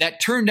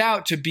that turned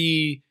out to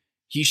be,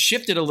 he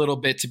shifted a little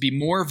bit to be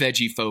more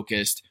veggie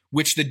focused,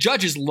 which the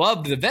judges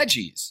loved the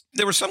veggies.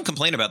 There was some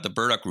complaint about the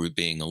burdock root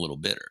being a little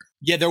bitter.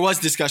 Yeah, there was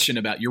discussion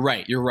about, you're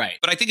right.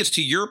 But I think it's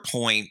to your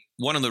point,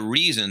 one of the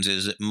reasons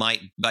is it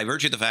might, by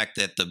virtue of the fact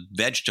that the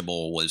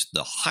vegetable was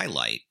the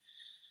highlight,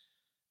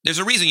 there's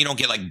a reason you don't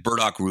get like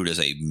burdock root as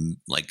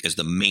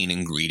the main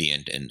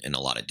ingredient in a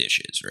lot of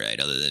dishes, right?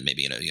 Other than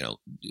maybe in a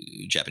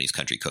Japanese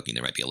country cooking,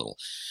 there might be a little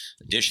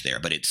dish there,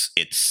 but it's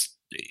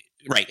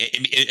right.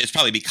 It's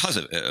probably because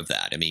of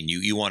that. I mean,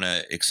 you want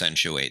to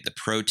accentuate the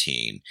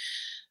protein.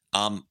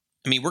 I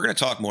mean, we're going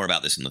to talk more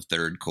about this in the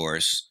third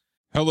course.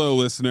 Hello,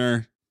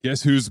 listener.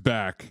 Guess who's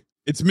back?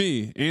 It's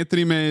me,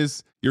 Anthony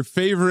Mays, your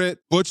favorite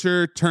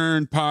butcher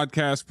turned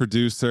podcast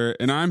producer,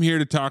 and I'm here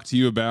to talk to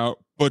you about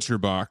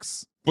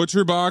ButcherBox.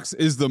 ButcherBox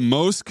is the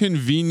most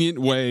convenient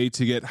way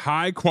to get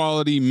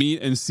high-quality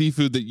meat and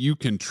seafood that you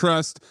can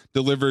trust,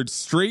 delivered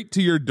straight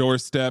to your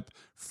doorstep,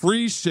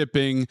 free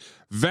shipping,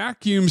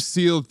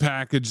 vacuum-sealed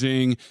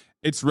packaging.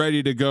 It's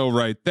ready to go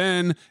right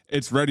then.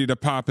 It's ready to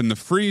pop in the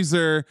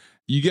freezer.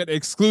 You get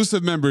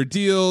exclusive member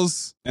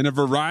deals and a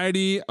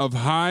variety of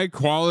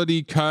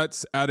high-quality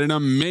cuts at an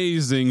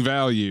amazing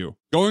value.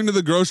 Going to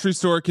the grocery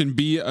store can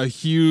be a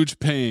huge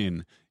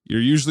pain.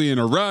 You're usually in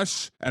a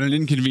rush at an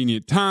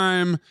inconvenient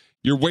time.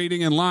 You're waiting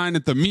in line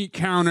at the meat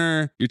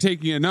counter. You're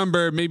taking a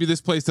number. Maybe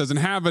this place doesn't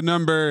have a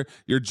number.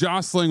 You're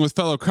jostling with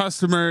fellow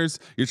customers.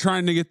 You're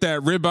trying to get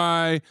that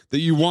ribeye that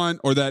you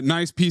want or that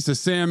nice piece of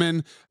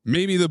salmon.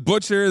 Maybe the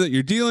butcher that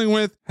you're dealing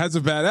with has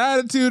a bad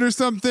attitude or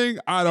something.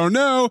 I don't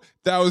know.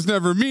 That was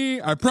never me,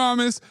 I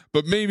promise.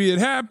 But maybe it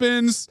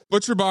happens.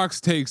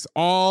 ButcherBox takes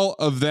all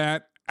of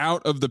that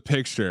out of the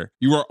picture.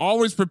 You are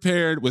always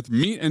prepared with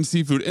meat and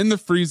seafood in the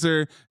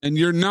freezer, and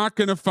you're not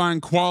going to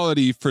find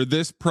quality for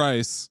this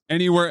price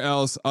anywhere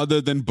else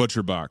other than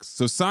ButcherBox.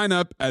 So sign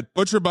up at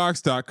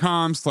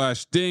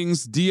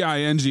butcherbox.com/dings,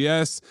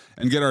 D-I-N-G-S,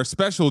 and get our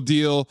special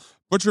deal.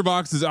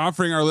 ButcherBox is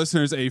offering our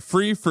listeners a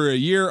free for a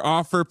year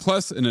offer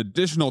plus an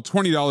additional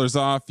 $20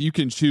 off. You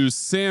can choose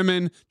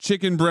salmon,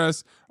 chicken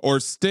breast,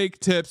 or steak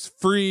tips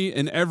free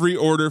in every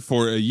order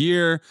for a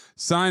year.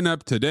 Sign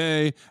up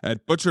today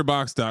at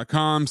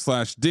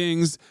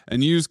butcherbox.com/dings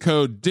and use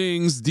code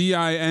DINGS,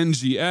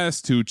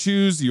 D-I-N-G-S, to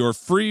choose your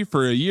free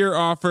for a year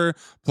offer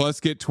plus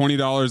get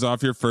 $20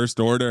 off your first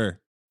order.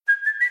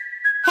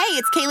 Hey,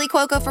 it's Kaylee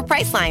Cuoco for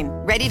Priceline.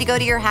 Ready to go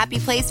to your happy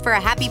place for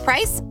a happy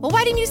price? Well,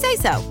 why didn't you say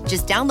so?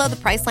 Just download the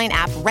Priceline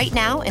app right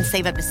now and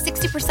save up to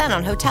 60%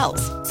 on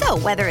hotels. So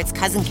whether it's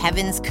Cousin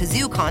Kevin's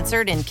Kazoo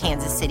Concert in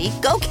Kansas City,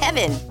 go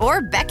Kevin,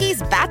 or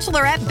Becky's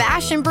Bachelorette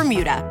Bash in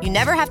Bermuda, you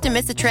never have to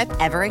miss a trip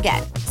ever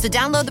again. So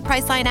download the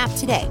Priceline app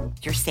today.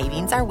 Your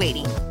savings are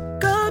waiting.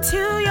 Go to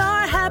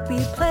your happy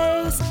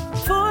place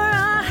for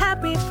a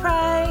happy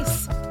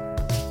price.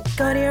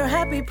 Go to your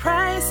happy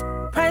price,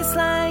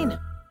 Priceline.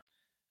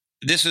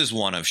 This is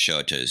one of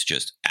Shota's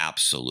just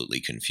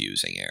absolutely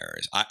confusing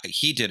errors.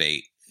 He did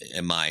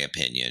in my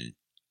opinion,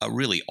 a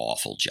really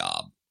awful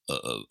job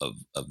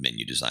of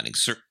menu designing,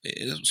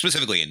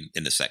 specifically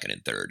in the second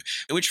and third,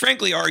 which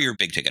frankly are your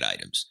big ticket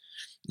items.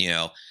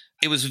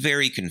 It was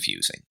very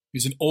confusing. It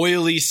was an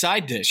oily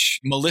side dish.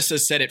 Melissa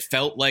said it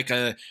felt like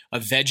a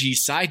veggie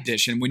side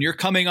dish. And when you're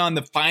coming on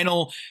the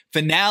final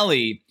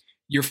finale,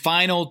 your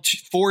final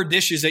 4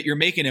 dishes that you're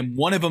making, and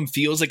one of them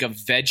feels like a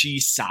veggie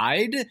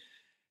side,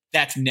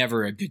 that's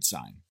never a good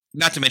sign.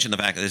 Not to mention the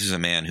fact that this is a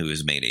man who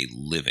has made a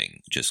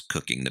living just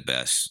cooking the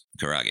best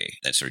karaage,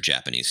 that sort of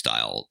Japanese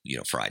style,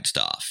 fried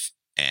stuff.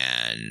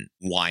 And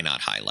why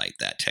not highlight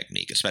that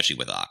technique, especially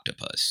with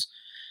octopus?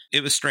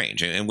 It was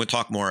strange. And we'll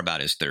talk more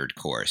about his third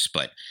course,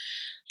 but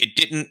it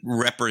didn't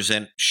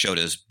represent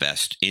Shota's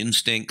best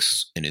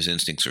instincts, and his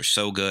instincts are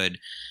so good.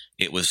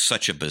 It was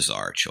such a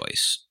bizarre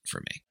choice for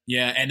me.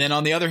 Yeah, and then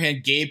on the other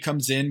hand, Gabe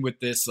comes in with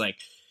this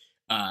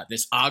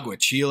this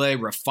aguachile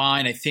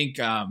refined. I think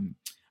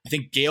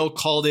Gail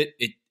called it.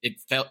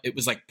 It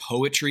was like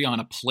poetry on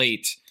a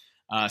plate.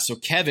 So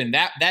Kevin,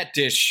 that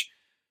dish,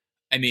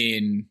 I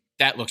mean,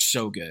 that looked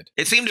so good.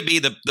 It seemed to be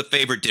the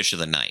favorite dish of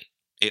the night.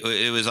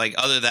 It was like,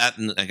 other than that,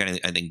 and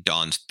I think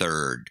Don's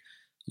third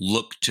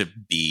looked to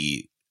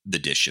be the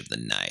dish of the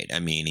night. I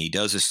mean, he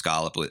does a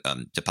scallop with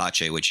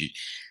tepache, which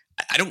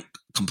I don't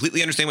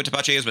completely understand what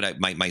tepache is, but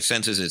my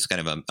sense is it's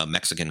kind of a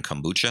Mexican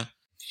kombucha.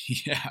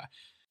 Yeah.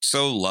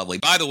 So lovely.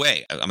 By the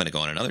way, I'm going to go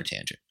on another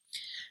tangent.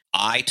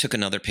 I took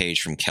another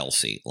page from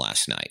Kelsey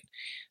last night.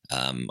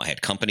 I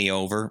had company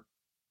over,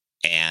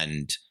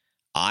 and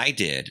I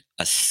did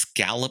a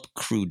scallop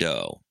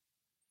crudo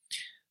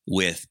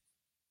with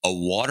a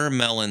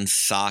watermelon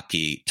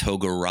sake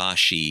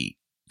togarashi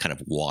kind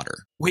of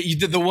water. Wait, you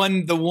did the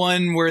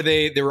one where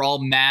they were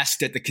all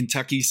masked at the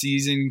Kentucky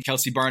season,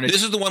 Kelsey Barnett?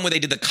 This is the one where they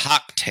did the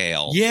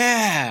cocktail.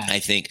 Yeah. I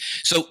think.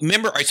 So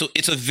remember, all right, so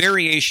it's a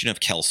variation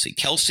of Kelsey.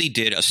 Kelsey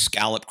did a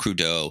scallop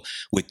crudo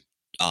with,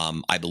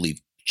 I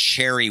believe,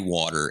 cherry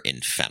water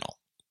and fennel.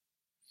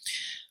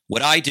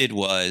 What I did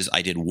was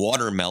I did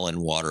watermelon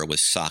water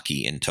with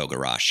sake and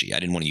togarashi. I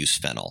didn't want to use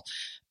fennel.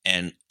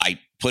 And I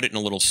put it in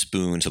a little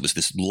spoon. So it was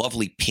this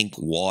lovely pink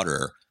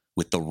water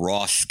with the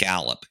raw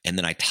scallop, and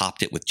then I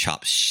topped it with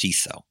chopped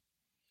shiso.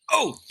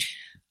 Oh,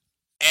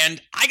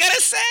 and I gotta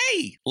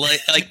say,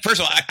 like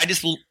first of all, I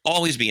just will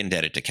always be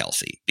indebted to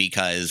Kelsey,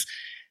 because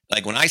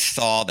like when I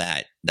saw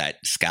that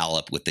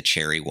scallop with the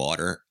cherry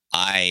water,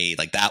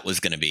 that was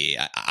going to be,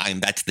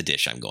 that's the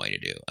dish I'm going to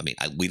do. I mean,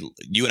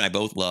 you and I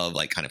both love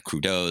like kind of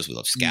crudos. We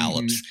love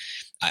scallops.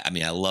 Mm-hmm.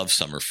 I love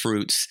summer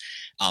fruits.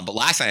 But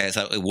last night I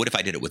thought, what if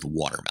I did it with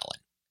watermelon?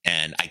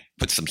 And I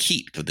put some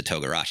heat with the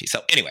togarashi.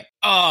 So anyway.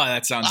 Oh,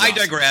 that sounds awesome. I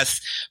digress,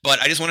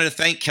 but I just wanted to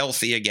thank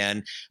Kelsey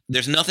again.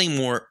 There's nothing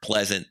more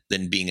pleasant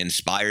than being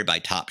inspired by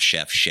top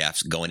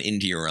chefs going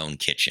into your own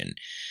kitchen,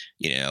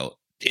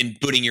 and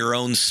putting your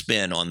own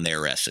spin on their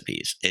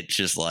recipes. It's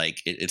just like,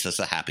 it's just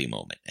a happy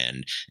moment.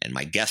 And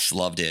my guests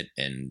loved it.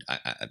 And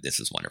this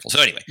is wonderful. So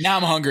anyway. Now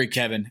I'm hungry,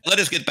 Kevin. Let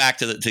us get back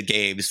to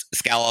Gabe's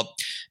scallop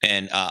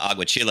and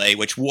aguachile,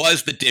 which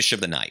was the dish of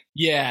the night.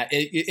 Yeah,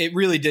 it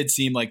really did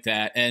seem like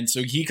that. And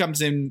so he comes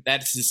in,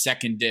 that's his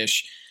second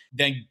dish.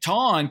 Then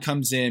Ton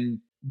comes in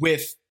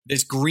with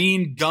this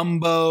green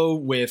gumbo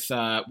with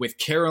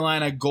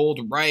Carolina gold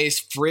rice,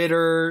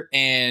 fritter,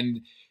 and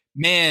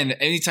man,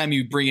 anytime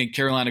you bring in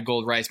Carolina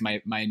gold rice,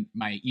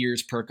 my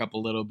ears perk up a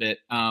little bit.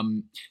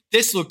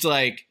 This looked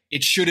like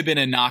it should have been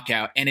a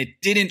knockout, and it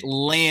didn't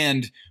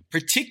land,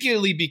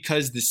 particularly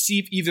because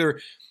either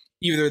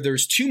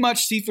there's too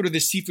much seafood or the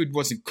seafood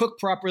wasn't cooked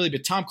properly,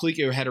 but Tom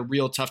Colicchio had a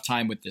real tough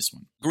time with this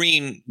one.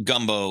 Green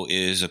gumbo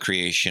is a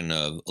creation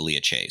of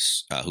Aaliyah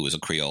Chase, who is a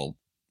Creole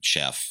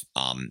chef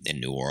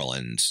in New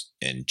Orleans,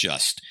 and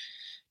just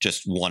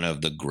one of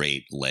the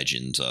great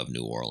legends of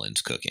New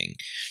Orleans cooking.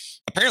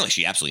 Apparently,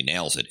 she absolutely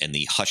nails it, and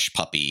the hush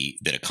puppy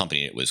that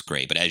accompanied it was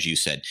great. But as you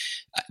said,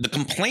 the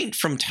complaint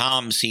from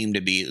Tom seemed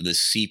to be the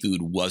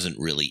seafood wasn't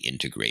really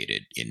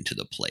integrated into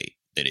the plate,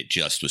 that it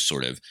just was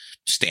sort of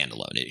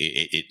standalone.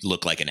 It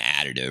looked like an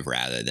additive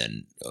rather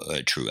than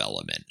a true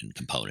element and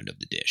component of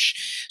the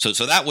dish.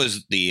 So that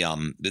was the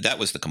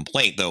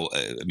complaint, though.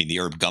 The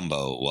herb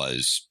gumbo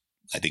was,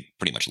 I think,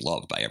 pretty much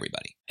loved by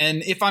everybody.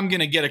 And if I'm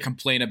going to get a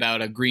complaint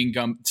about a green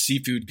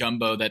seafood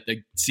gumbo that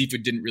the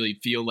seafood didn't really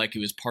feel like it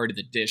was part of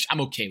the dish, I'm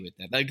okay with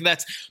that. Like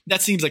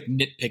that seems like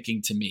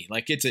nitpicking to me.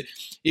 Like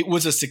it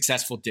was a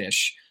successful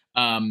dish.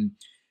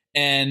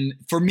 And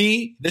for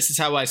me, this is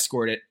how I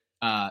scored it.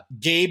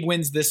 Gabe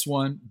wins this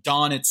one,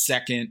 Don at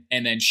second,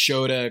 and then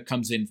Shota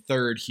comes in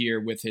third here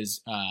with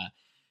his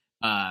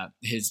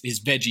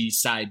veggie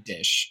side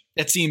dish.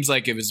 That seems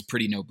like it was a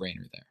pretty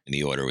no-brainer there. And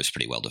the order was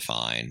pretty well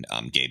defined.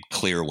 Gabe,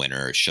 clear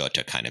winner.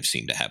 Shota kind of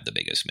seemed to have the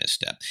biggest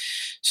misstep.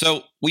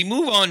 So we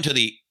move on to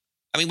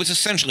it was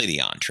essentially the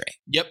entree.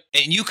 Yep.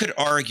 And you could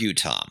argue,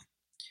 Tom,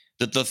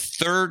 that the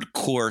third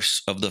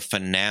course of the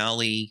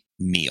finale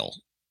meal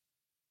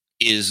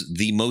is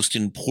the most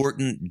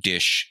important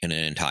dish in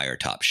an entire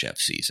Top Chef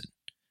season.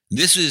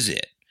 This is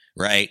it,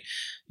 right?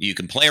 You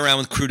can play around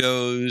with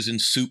crudos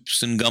and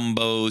soups and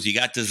gumbos. You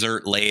got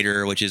dessert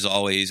later, which is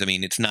always, I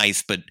mean, it's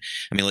nice, but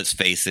I mean, let's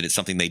face it, it's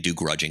something they do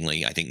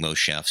grudgingly. I think most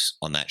chefs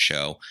on that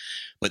show.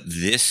 But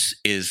this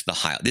is the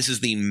highlight. This is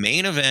the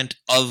main event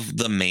of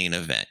the main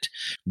event.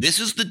 This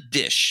is the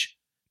dish,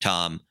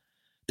 Tom,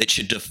 that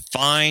should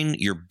define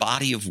your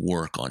body of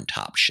work on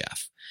Top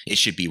Chef. It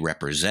should be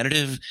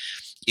representative.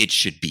 It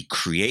should be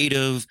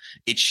creative.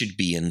 It should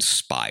be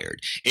inspired.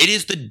 It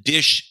is the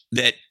dish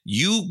that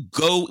you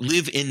go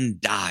live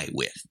and die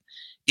with.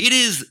 It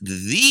is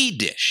the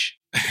dish.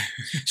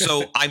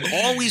 So I'm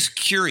always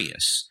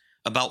curious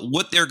about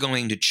what they're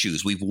going to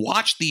choose. We've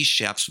watched these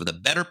chefs for the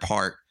better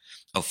part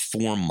of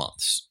 4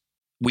 months.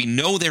 We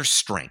know their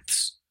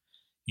strengths.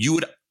 You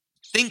would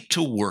think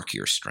to work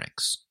your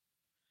strengths.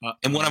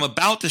 And what I'm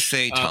about to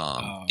say,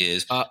 Tom,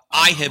 is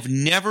I have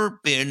never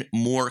been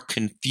more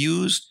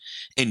confused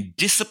and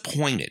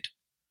disappointed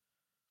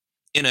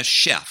in a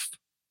chef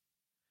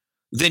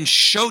than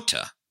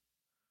Shota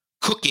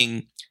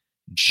cooking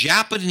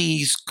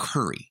Japanese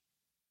curry,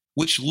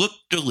 which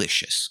looked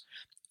delicious.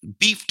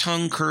 Beef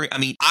tongue curry. I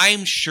mean,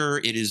 I'm sure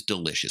it is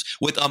delicious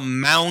with a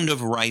mound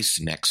of rice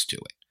next to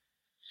it.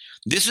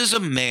 This is a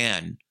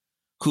man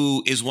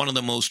who is one of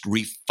the most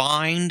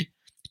refined,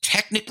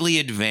 technically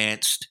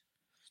advanced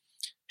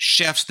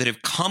chefs that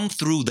have come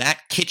through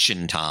that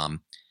kitchen,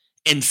 Tom,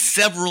 in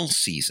several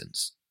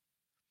seasons.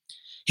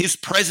 His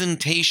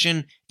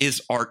presentation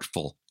is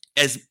artful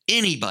as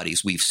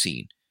anybody's we've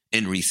seen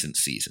in recent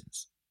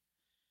seasons.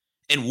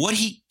 And what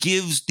he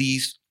gives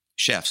these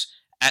chefs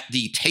at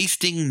the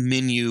tasting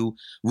menu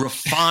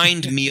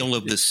refined meal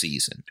of the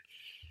season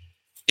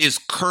is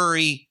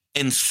curry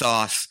and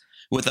sauce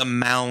with a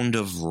mound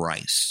of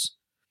rice.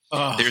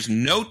 There's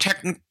no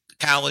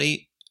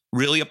technicality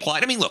really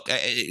applied. I mean, look,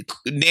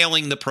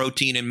 nailing the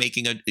protein and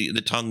making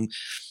the tongue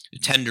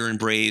tender and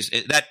braised,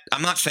 that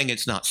I'm not saying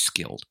it's not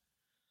skilled.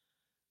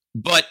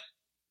 But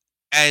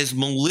as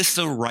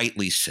Melissa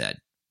rightly said,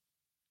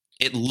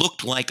 it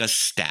looked like a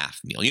staff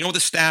meal. You know what the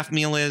staff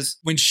meal is?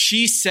 When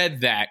she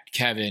said that,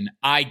 Kevin,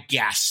 I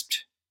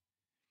gasped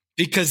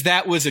because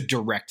that was a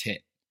direct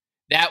hit.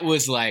 That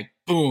was like,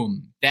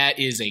 boom, that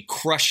is a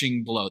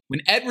crushing blow.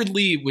 When Edward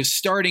Lee was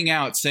starting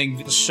out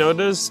saying...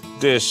 Shota's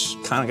dish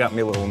kind of got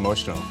me a little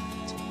emotional.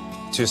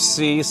 To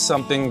see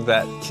something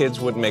that kids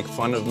would make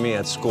fun of me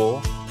at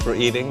school for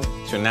eating,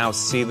 to now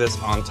see this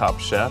on Top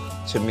Chef,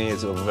 to me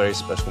is a very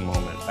special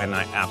moment. And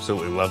I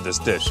absolutely love this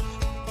dish.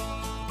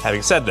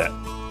 Having said that,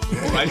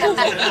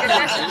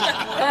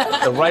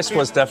 the rice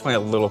was definitely a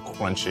little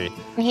crunchy.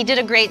 He did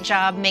a great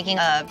job making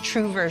a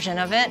true version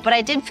of it, but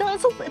I did feel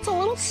it's a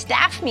little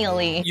staff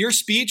meal-y. Your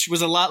speech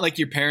was a lot like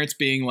your parents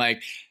being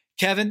like,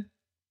 Kevin,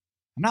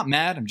 I'm not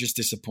mad, I'm just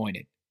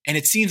disappointed. And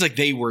it seems like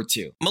they were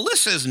too.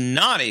 Melissa's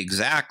not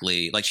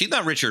exactly like, she's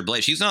not Richard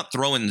Blake. She's not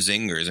throwing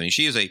zingers. I mean,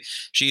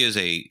 she is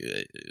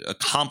a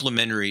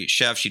complimentary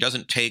chef. She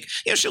doesn't take,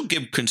 she'll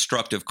give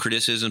constructive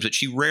criticisms, but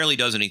she rarely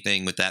does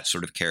anything with that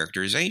sort of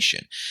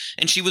characterization.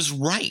 And she was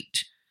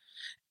right.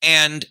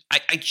 And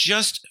I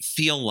just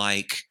feel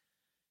like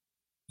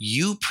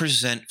you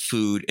present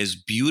food as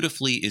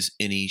beautifully as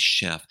any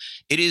chef.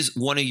 It is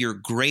one of your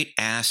great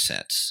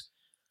assets.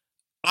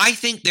 I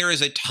think there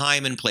is a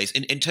time and place,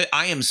 and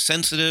I am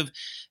sensitive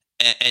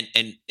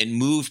and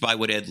moved by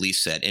what Ed Lee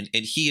said, and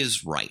he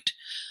is right.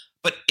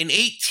 But in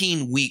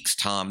 18 weeks,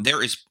 Tom,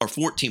 or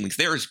 14 weeks,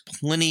 there is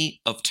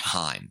plenty of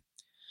time.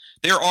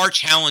 There are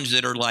challenges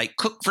that are like,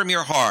 cook from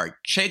your heart,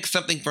 take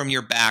something from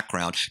your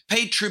background,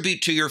 pay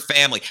tribute to your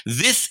family.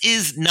 This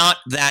is not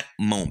that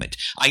moment.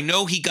 I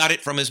know he got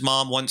it from his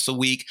mom once a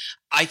week.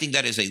 I think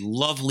that is a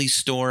lovely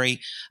story.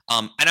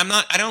 And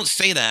I don't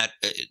say that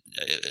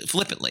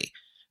flippantly.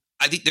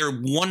 I think there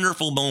are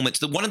wonderful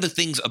moments. One of the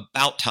things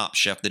about Top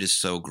Chef that is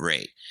so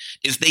great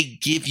is they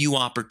give you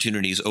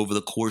opportunities over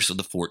the course of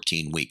the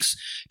 14 weeks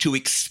to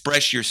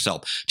express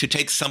yourself, to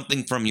take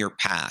something from your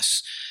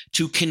past,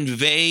 to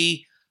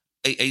convey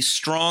a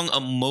strong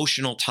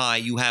emotional tie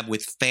you have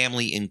with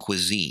family and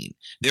cuisine.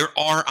 There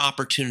are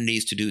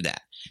opportunities to do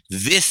that.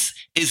 This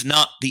is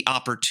not the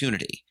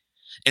opportunity.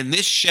 And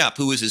this chef,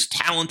 who is as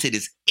talented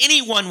as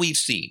anyone we've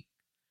seen,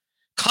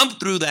 come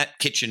through that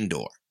kitchen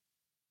door,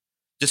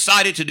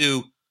 decided to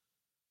do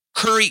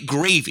curry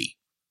gravy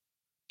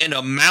and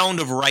a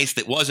mound of rice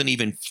that wasn't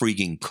even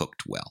freaking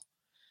cooked well.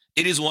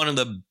 It is one of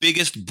the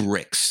biggest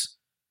bricks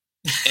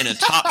in a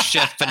Top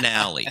Chef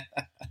finale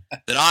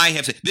that I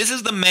have seen. This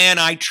is the man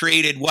I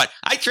traded what?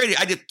 I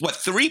did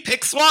 3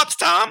 pick swaps,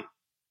 Tom?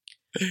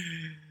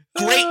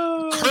 Great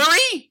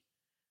curry?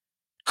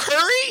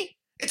 Curry?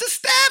 It's a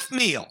staff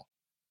meal.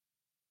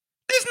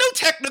 There's no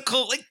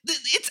technical,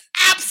 it's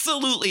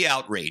absolutely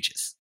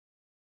outrageous.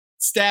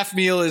 Staff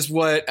meal is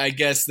what I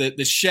guess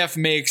the chef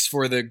makes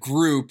for the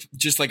group,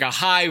 just like a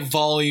high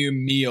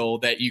volume meal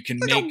that you can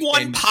like make. A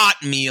one pot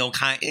meal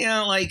kind,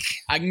 like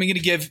I'm going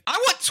to give. I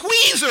want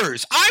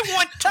tweezers.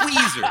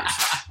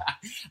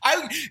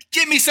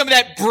 Give me some of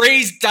that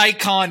braised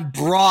daikon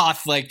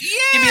broth. Like, give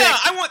me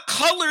that. I want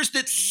colors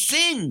that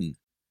sing.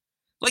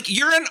 Like,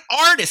 you're an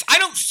artist. I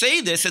don't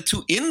say this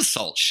to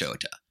insult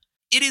Shota.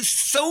 It is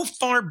so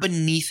far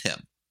beneath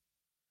him.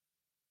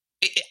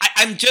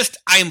 I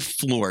am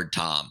floored,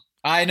 Tom.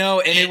 I know,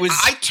 and it was.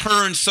 I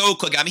turned so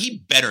quick. I mean,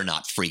 he better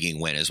not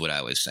freaking win, is what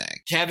I was saying.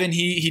 Kevin,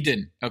 he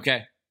didn't.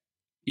 Okay,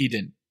 he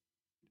didn't.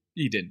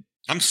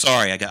 I'm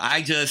sorry.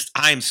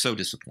 I'm so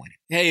disappointed.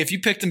 Hey, if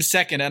you picked him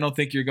second, I don't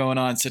think you're going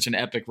on such an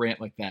epic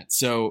rant like that.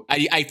 So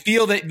I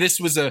feel that this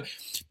was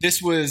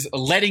a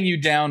letting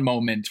you down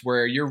moment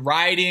where you're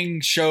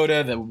riding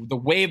Shota, the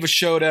wave of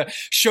Shota.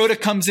 Shota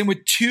comes in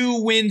with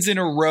 2 wins in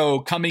a row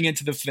coming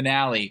into the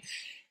finale.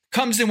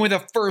 Comes in with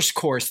a first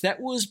course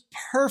that was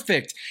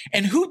perfect.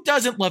 And who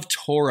doesn't love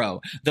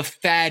Toro, the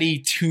fatty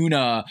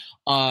tuna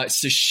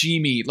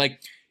sashimi?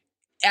 Like,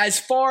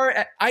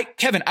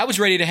 Kevin, I was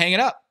ready to hang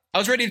it up. I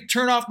was ready to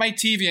turn off my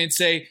TV and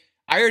say,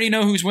 I already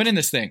know who's winning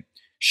this thing.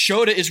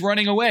 Shota is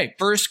running away.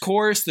 First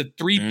course, the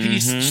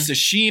 3-piece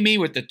sashimi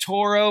with the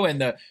Toro and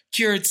the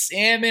cured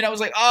salmon. I was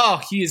like, oh,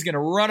 he is going to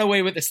run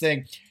away with this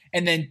thing.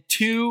 And then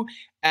 2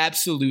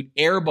 absolute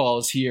air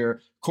balls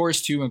here,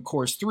 course 2 and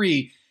course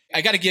 3.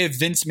 I got to give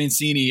Vince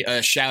Mancini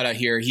a shout out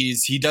here.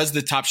 He does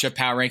the Top Chef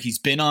Power Rank. He's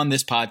been on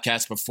this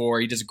podcast before.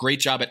 He does a great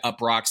job at Up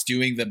Rocks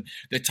doing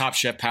the Top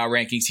Chef Power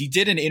Rankings. He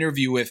did an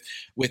interview with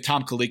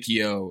Tom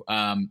Colicchio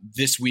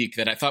this week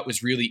that I thought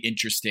was really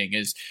interesting.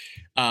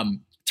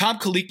 Tom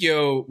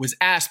Colicchio was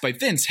asked by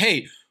Vince,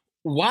 hey,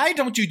 why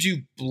don't you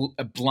do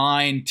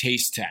blind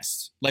taste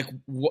tests? Like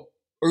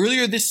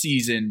earlier this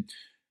season,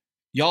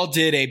 y'all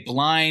did a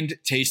blind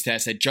taste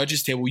test at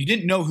judges' table. You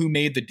didn't know who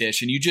made the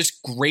dish, and you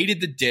just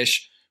graded the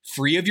dish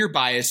free of your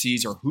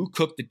biases or who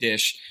cooked the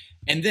dish.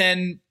 And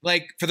then,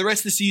 like, for the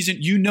rest of the season,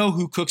 you know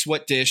who cooks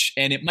what dish,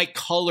 and it might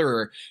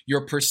color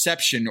your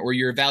perception or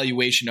your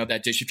evaluation of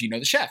that dish if you know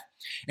the chef.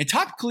 And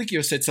Tom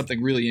Colicchio said something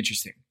really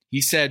interesting.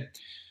 He said,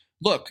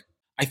 look,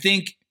 I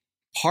think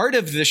part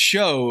of the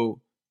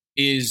show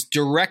is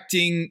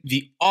directing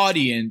the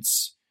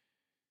audience.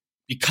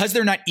 Because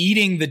they're not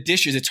eating the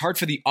dishes, it's hard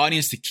for the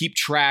audience to keep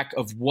track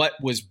of what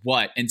was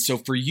what. And so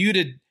for you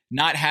to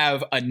not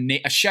have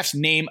a chef's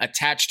name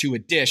attached to a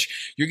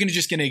dish, you're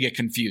just going to get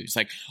confused.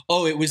 Like,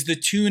 oh, it was the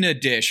tuna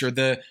dish or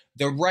the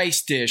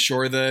rice dish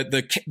or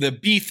the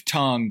beef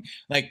tongue.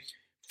 Like,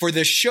 for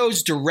the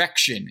show's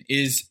direction,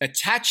 is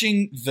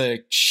attaching the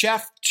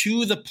chef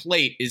to the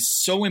plate is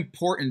so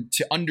important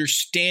to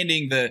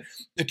understanding the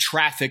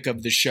traffic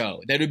of the show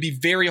that it would be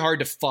very hard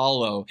to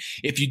follow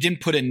if you didn't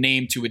put a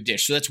name to a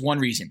dish. So that's one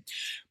reason.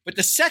 But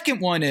the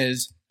second one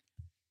is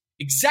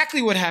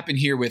exactly what happened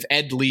here with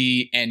Ed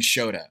Lee and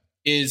Shota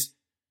is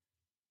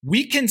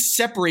we can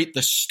separate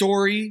the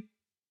story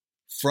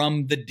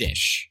from the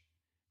dish.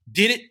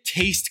 Did it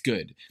taste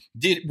good?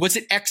 Was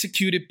it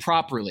executed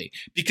properly?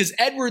 Because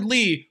Edward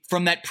Lee,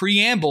 from that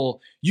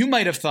preamble, you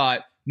might have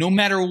thought, no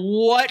matter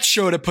what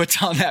Shota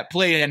puts on that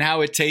plate and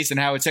how it tastes and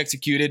how it's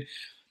executed,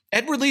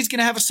 Edward Lee's going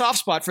to have a soft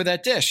spot for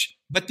that dish.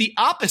 But the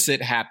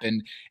opposite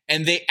happened,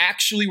 and they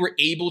actually were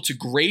able to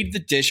grade the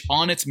dish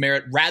on its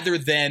merit rather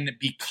than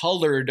be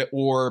colored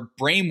or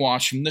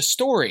brainwashed from the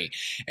story.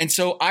 And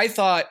so I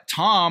thought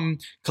Tom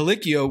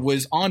Colicchio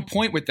was on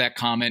point with that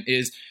comment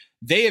is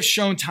they have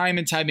shown time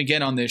and time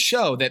again on this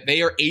show that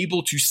they are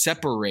able to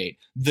separate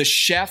the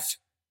chef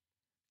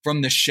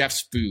from the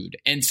chef's food.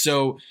 And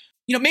so,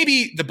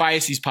 maybe the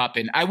biases pop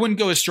in. I wouldn't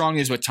go as strong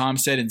as what Tom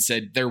said and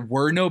said there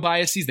were no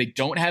biases. They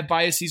don't have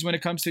biases when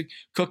it comes to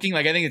cooking.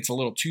 Like, I think it's a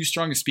little too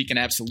strong to speak in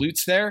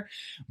absolutes there.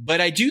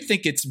 But I do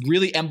think it's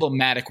really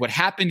emblematic. What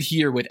happened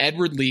here with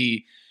Edward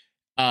Lee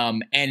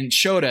and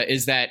Shota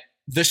is that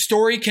the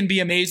story can be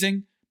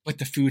amazing, but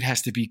the food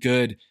has to be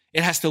good.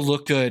 It has to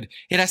look good.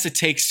 It has to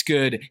taste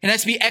good. It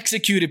has to be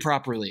executed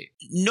properly.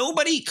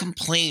 Nobody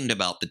complained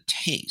about the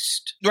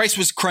taste. The rice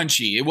was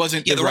crunchy. It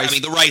wasn't the rice. I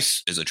mean, the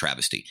rice is a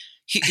travesty.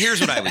 Here's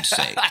what I would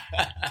say.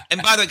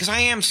 And by the way, because I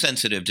am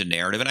sensitive to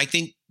narrative, and I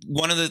think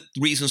one of the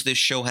reasons this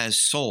show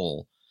has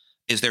soul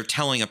is they're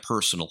telling a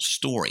personal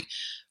story.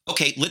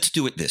 Okay, let's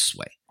do it this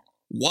way.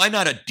 Why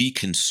not a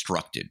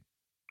deconstructed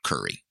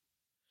curry?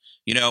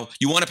 You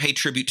want to pay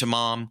tribute to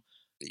Mom?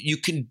 You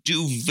can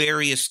do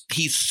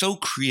he's so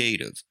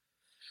creative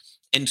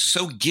and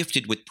so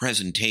gifted with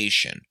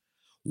presentation.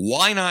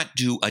 Why not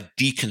do a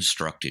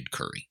deconstructed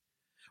curry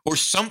or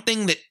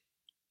something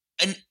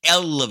an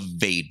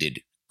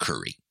elevated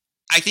curry?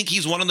 I think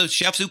he's one of those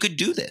chefs who could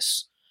do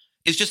this.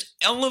 Is just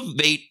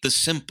elevate the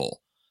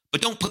simple,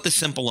 but don't put the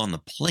simple on the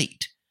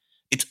plate.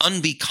 It's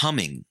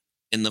unbecoming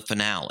in the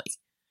finale.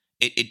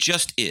 It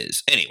just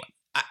is. Anyway,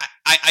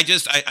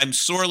 I'm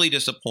sorely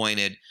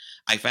disappointed.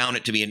 I found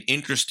it to be an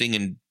interesting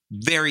and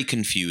very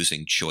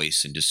confusing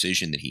choice and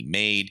decision that he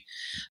made.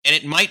 And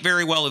it might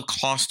very well have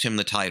cost him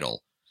the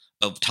title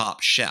of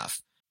Top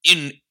Chef.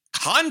 In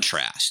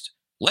contrast,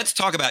 let's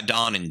talk about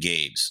Don and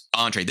Gabe's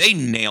entree. They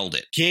nailed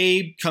it.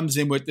 Gabe comes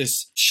in with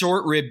this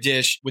short rib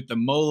dish with the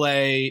mole,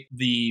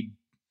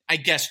 I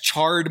guess,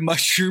 charred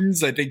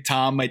mushrooms. I think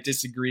Tom might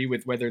disagree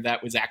with whether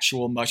that was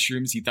actual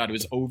mushrooms. He thought it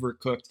was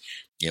overcooked.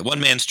 Yeah,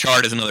 one man's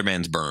charred is another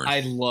man's burned.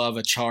 I love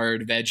a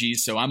charred veggie,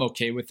 so I'm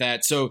okay with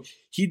that. So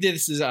he did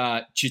this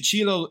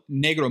chichilo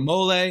negro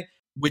mole,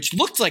 which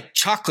looked like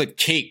chocolate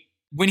cake.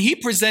 When he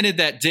presented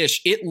that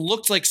dish, it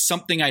looked like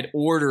something I'd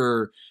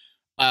order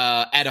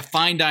at a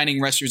fine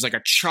dining restaurant, like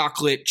a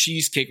chocolate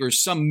cheesecake or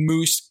some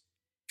mousse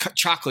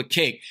chocolate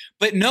cake.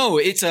 But no,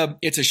 it's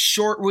a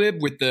short rib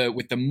with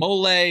the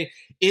mole.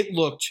 It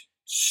looked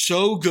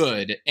so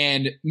good.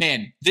 And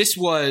man, this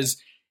was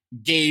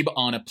Gabe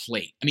on a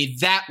plate. I mean,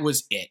 that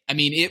was it. I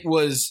mean, it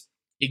was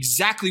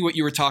exactly what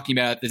you were talking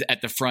about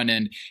at the front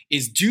end,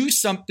 is do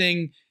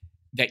something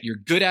that you're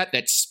good at,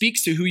 that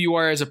speaks to who you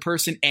are as a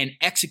person, and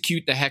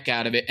execute the heck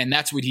out of it. And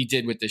that's what he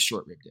did with this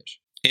short rib dish.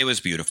 It was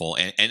beautiful.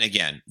 And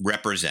again,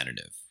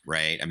 representative,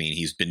 right? I mean,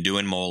 he's been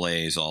doing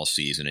moles all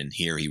season, and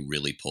here he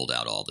really pulled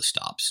out all the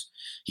stops.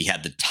 He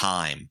had the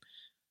time,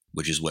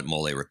 which is what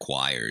mole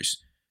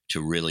requires,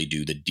 to really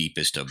do the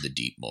deepest of the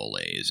deep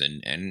moles.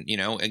 And you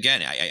know,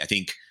 again, I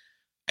think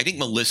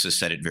Melissa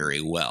said it very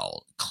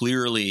well.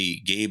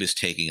 Clearly, Gabe is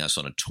taking us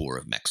on a tour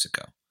of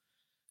Mexico.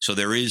 So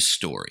there is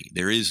story,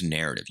 there is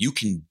narrative. You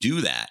can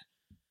do that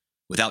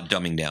without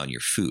dumbing down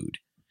your food.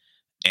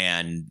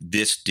 And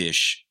this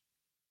dish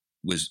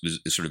was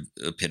sort of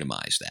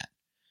epitomized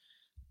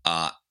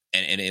that.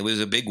 And it was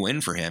a big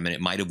win for him, and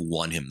it might have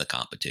won him the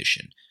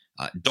competition.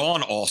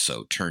 Dawn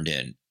also turned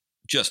in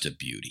just a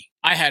beauty.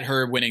 I had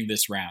her winning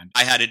this round.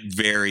 I had it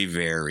very,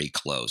 very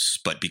close,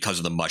 but because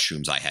of the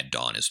mushrooms, I had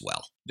Dawn as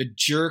well. The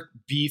jerk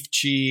beef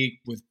cheek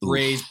with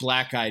braised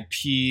black-eyed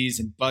peas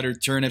and buttered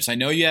turnips. I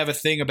know you have a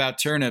thing about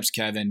turnips,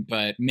 Kevin,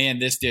 but man,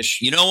 this dish...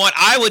 You know what?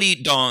 I would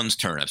eat Dawn's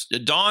turnips.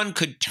 Dawn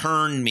could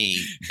turn me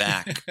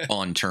back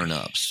on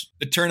turnips.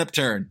 The turnip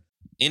turn.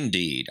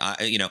 Indeed.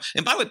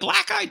 And by the way,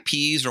 black-eyed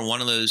peas are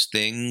one of those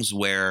things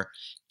where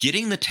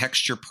getting the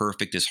texture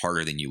perfect is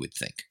harder than you would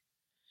think.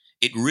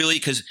 It really,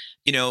 because,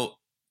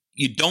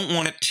 you don't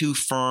want it too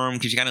firm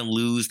because you kind of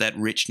lose that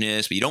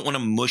richness, but you don't want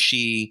them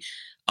mushy.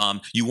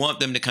 You want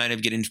them to kind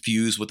of get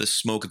infused with the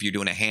smoke if you're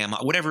doing a ham,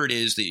 whatever it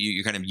is that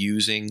you're kind of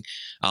using,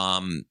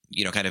 kind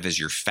of as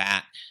your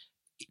fat.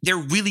 They're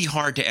really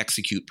hard to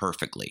execute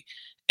perfectly.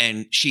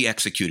 And she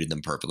executed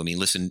them perfectly. I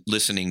mean,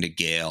 listening to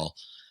Gail,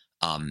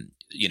 and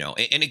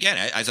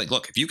again, I was like,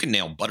 look, if you can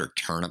nail buttered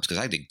turnips,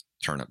 because I think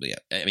turnip, yeah,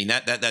 I mean,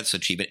 that's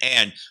achievement.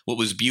 And what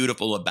was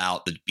beautiful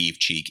about the beef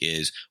cheek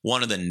is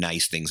one of the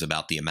nice things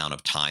about the amount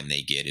of time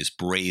they get is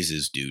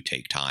braises do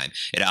take time.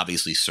 It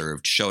obviously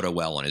served Shota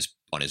well on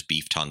his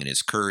beef tongue and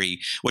his curry,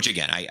 which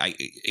again,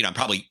 I'm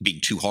probably being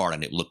too hard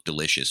on it. It looked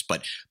delicious,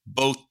 but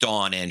both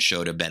Dawn and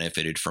Shota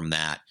benefited from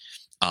that.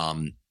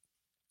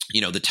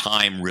 The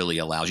time really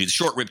allows you. The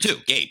short rib too,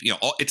 Gabe.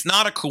 It's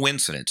not a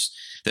coincidence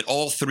that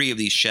all three of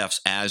these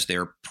chefs, as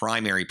their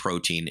primary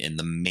protein in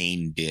the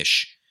main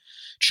dish,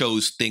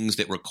 chose things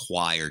that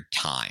required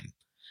time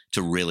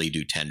to really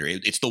do tender.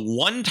 It's the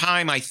one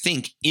time I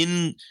think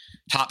in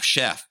Top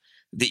Chef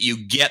that you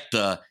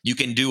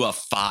can do a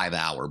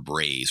 5-hour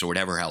braise or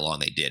whatever, how long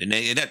they did. And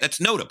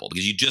that's notable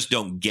because you just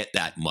don't get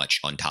that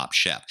much on Top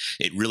Chef.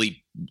 It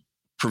really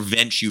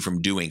prevents you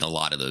from doing a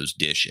lot of those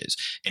dishes.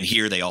 And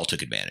here they all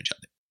took advantage of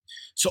it.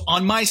 So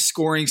on my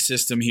scoring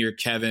system here,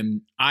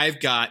 Kevin, I've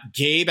got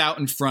Gabe out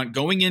in front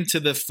going into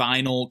the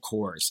final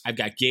course. I've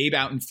got Gabe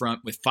out in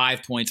front with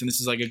 5 points, and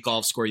this is like a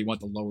golf score. You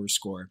want the lower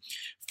score.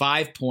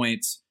 5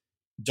 points.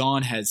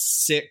 Dawn has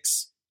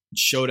 6.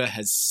 Shota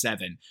has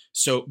 7.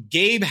 So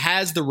Gabe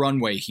has the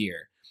runway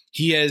here.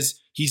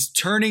 He's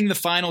turning the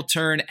final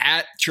turn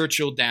at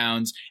Churchill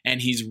Downs,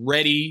 and he's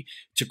ready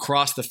to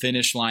cross the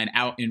finish line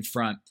out in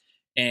front.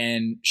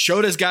 And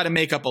Shota's got to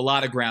make up a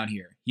lot of ground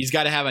here. He's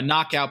got to have a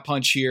knockout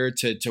punch here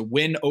to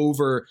win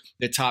over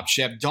the Top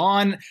Chef.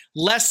 Dawn,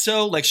 less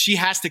so. Like, she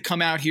has to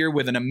come out here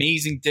with an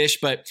amazing dish,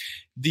 but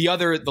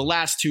the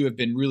last two have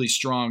been really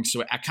strong.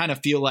 So I kind of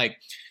feel like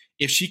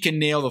if she can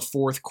nail the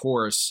fourth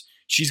course,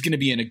 she's going to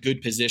be in a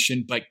good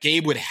position. But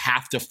Gabe would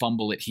have to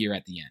fumble it here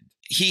at the end.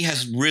 He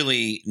has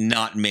really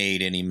not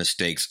made any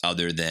mistakes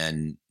other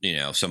than,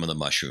 some of the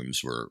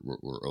mushrooms were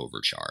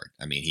overcharred.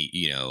 I mean,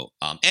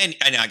 and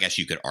I guess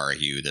you could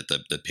argue that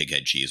the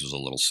pighead cheese was a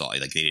little salty.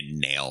 Like, they didn't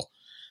nail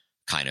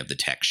kind of the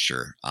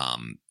texture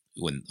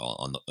when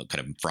on the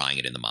kind of frying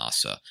it in the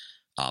masa.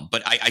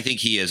 But I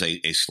think he is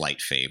a slight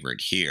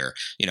favorite here.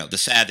 The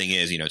sad thing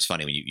is, it's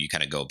funny when you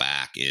kind of go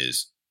back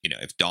is,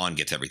 if Dawn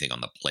gets everything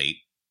on the plate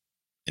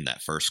in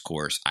that first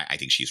course, I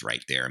think she's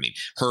right there. I mean,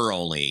 her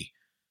only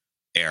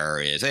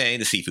error is,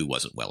 the seafood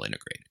wasn't well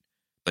integrated.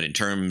 But in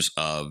terms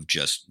of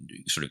just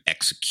sort of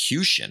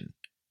execution,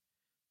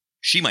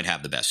 she might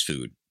have the best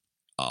food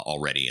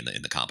already in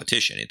the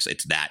competition.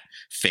 It's that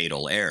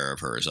fatal error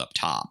of hers up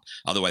top.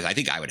 Otherwise, I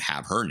think I would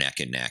have her neck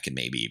and neck and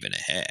maybe even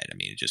ahead. I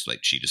mean, it's just like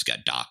she just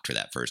got docked for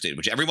that first date,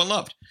 which everyone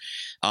loved,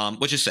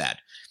 which is sad.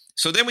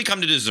 So then we come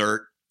to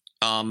dessert.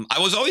 I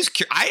was always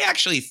I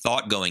actually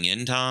thought going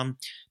in, Tom,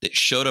 that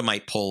Shota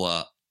might pull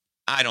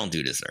I don't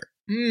do dessert.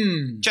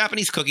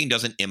 Japanese cooking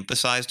doesn't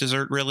emphasize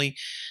dessert really.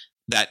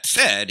 That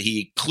said,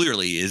 he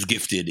clearly is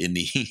gifted in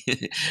the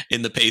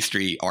in the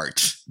pastry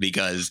arts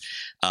because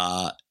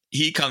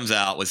he comes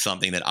out with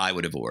something that I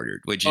would have ordered,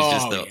 which is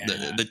just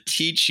the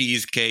tea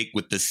cheesecake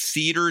with the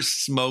cedar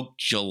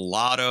smoked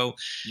gelato.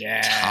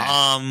 Yeah.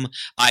 Tom,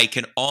 I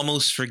can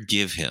almost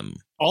forgive him.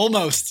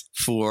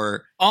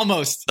 For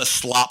the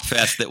slop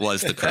fest that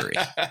was the curry.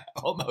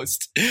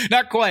 Almost.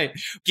 Not quite.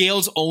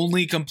 Gail's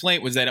only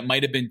complaint was that it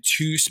might have been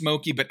too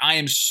smoky, but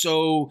I'm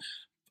so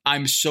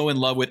in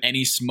love with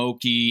any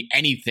smoky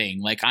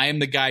anything. Like I am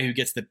the guy who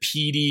gets the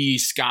peaty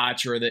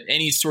scotch or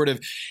any sort of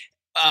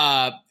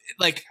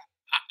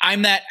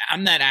I'm that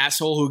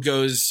asshole who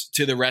goes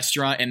to the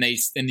restaurant and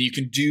you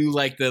can do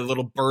like the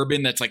little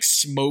bourbon that's like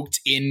smoked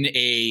in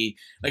a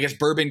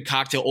bourbon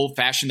cocktail old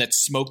fashioned that's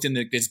smoked in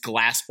this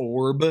glass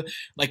orb.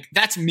 Like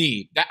that's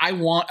me. I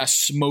want a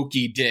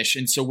smoky dish.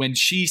 And so when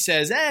she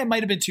says, it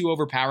might have been too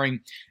overpowering.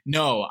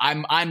 No,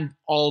 I'm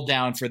all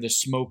down for the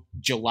smoked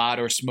gelato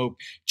or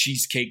smoked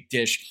cheesecake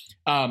dish.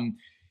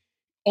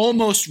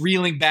 Almost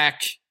reeling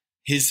back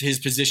his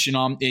position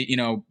on,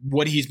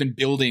 what he's been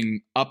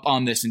building up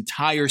on this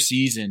entire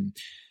season.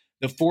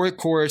 The 4th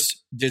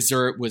course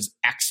dessert was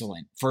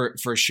excellent for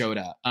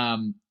Shota.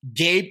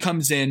 Gabe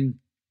comes in,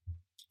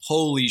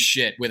 holy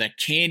shit, with a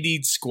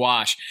candied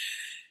squash.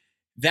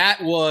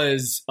 That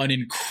was an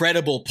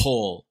incredible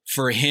pull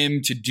for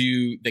him to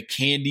do the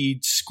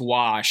candied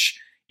squash.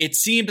 It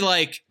seemed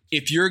like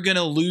if you're going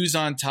to lose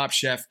on Top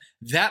Chef,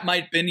 that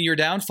might have been your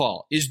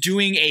downfall, is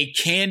doing a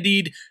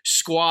candied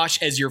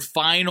squash as your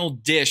final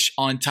dish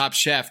on Top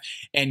Chef.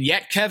 And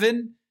yet,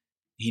 Kevin,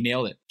 he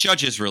nailed it.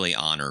 Judges really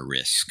honor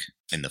risk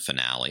in the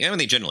finale. I mean,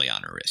 they generally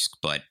honor risk,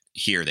 but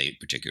here they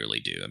particularly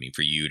do. I mean,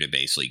 for you to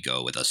basically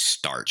go with a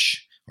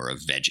starch or a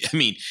veg, I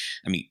mean,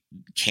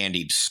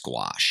 candied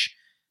squash.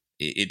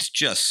 It's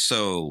just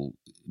so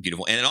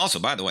beautiful. And also,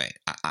 by the way,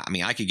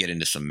 I could get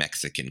into some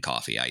Mexican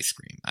coffee ice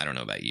cream. I don't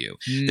know about you.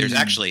 There's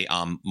actually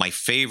my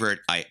favorite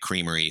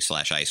creamery /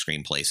 ice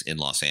cream place in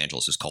Los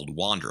Angeles is called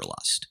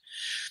Wanderlust.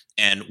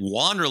 And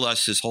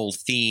Wanderlust's whole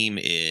theme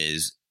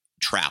is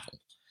travel.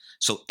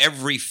 So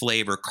every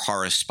flavor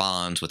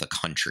corresponds with a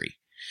country.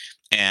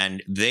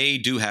 And they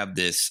do have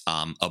this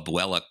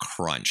Abuela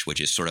Crunch,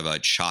 which is sort of a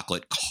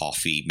chocolate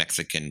coffee,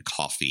 Mexican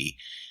coffee,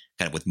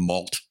 kind of with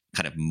malt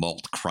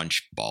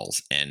crunch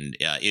balls, and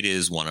it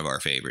is one of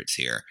our favorites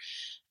here.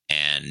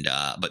 And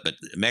but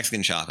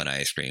Mexican chocolate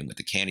ice cream with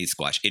the candied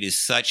squash, it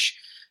is such,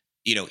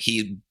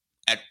 he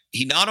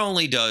not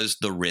only does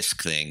the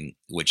risk thing,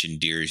 which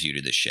endears you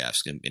to the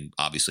chefs, and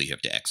obviously you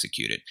have to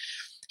execute it.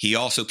 He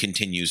also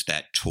continues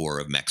that tour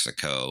of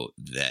Mexico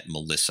that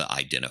Melissa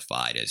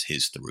identified as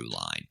his through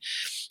line.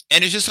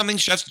 And it's just something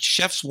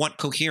chefs want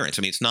coherence.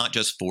 I mean, it's not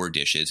just 4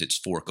 dishes, it's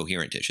 4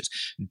 coherent dishes.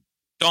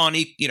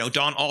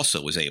 Don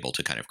also was able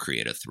to kind of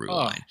create a through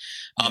line.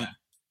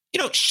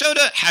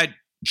 Shota had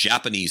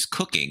Japanese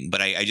cooking,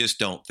 but I just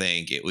don't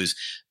think it was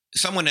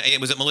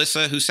was it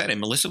Melissa who said it?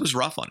 Melissa was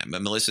rough on him.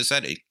 And Melissa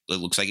said it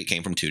looks like it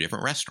came from 2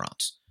 different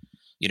restaurants.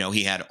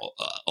 He had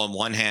on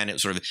one hand, it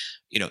was sort of,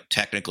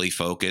 technically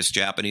focused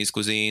Japanese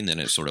cuisine, then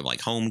it's sort of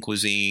like home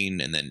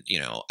cuisine. And then,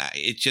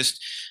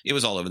 it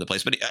was all over the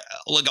place. But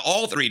look,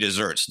 all 3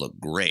 desserts look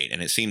great.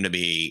 And it seemed to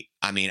be,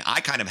 I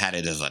kind of had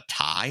it as a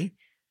tie.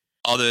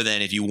 Other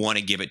than if you want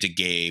to give it to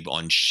Gabe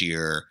on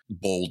sheer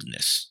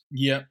boldness.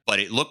 Yep. But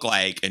it looked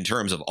like in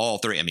terms of all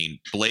 3,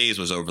 Blaze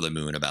was over the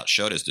moon about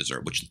Shota's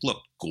dessert, which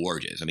looked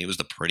gorgeous. It was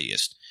the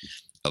prettiest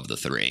of the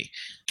 3.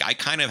 I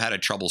kind of had a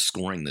trouble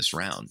scoring this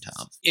round,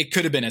 Tom. It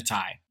could have been a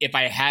tie. If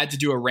I had to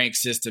do a rank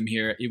system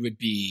here, it would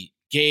be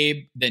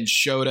Gabe, then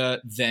Shota,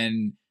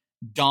 then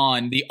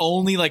Dawn. The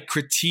only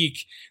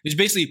critique is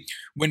basically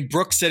when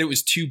Brooke said it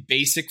was too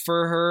basic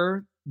for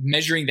her,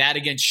 measuring that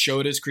against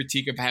Shota's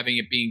critique of having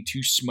it being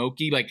too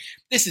smoky,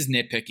 this is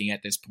nitpicking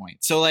at this point.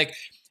 So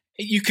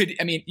you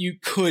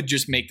could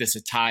just make this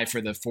a tie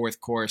for the 4th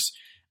course.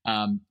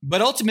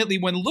 But ultimately,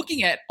 when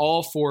looking at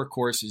all 4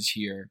 courses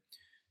here,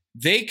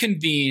 they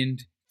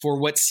convened for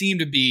what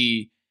seemed to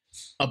be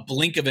a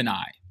blink of an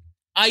eye.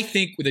 I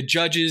think the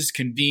judges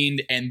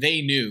convened and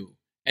they knew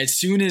as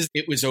soon as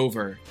it was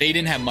over, they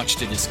didn't have much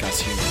to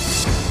discuss here.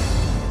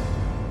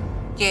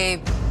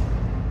 Gabe,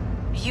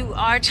 you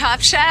are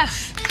Top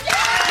Chef.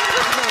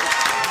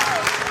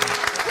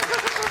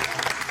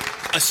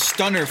 A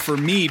stunner for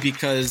me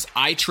because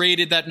I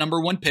traded that number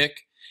 1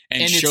 pick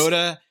and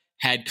Shota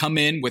had come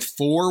in with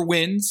 4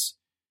 wins.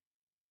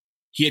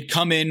 He had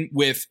come in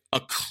with a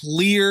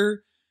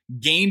clear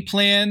game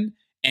plan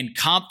and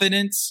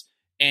confidence,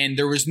 and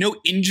there was no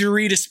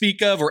injury to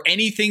speak of or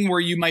anything where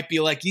you might be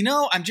like,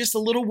 I'm just a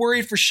little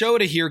worried for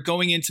Shota here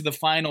going into the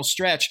final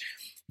stretch.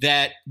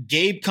 That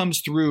Gabe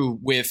comes through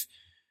with,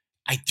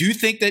 I do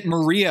think that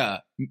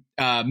Maria,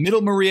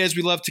 Middle Maria as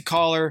we love to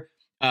call her,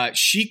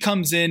 she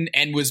comes in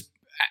and was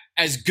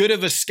as good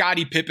of a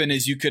Scottie Pippen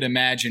as you could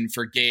imagine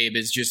for Gabe.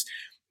 Is just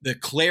the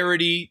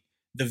clarity,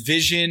 the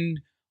vision,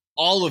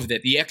 all of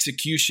it, the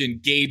execution,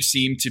 Gabe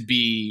seemed to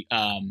be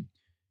an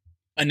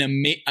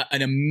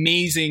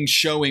amazing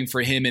showing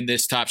for him in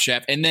this Top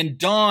Chef. And then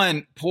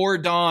Dawn, poor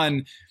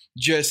Dawn,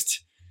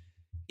 just,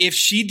 if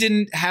she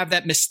didn't have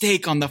that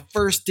mistake on the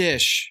first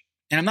dish,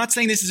 and I'm not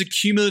saying this is a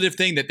cumulative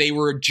thing, that they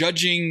were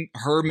judging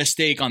her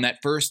mistake on that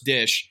first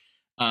dish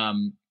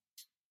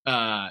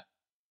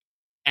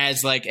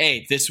as like,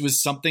 hey, this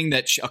was something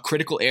that a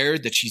critical error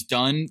that she's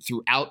done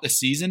throughout the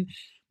season.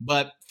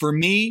 But for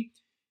me,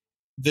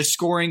 the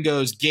scoring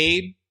goes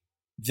Gabe,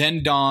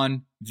 then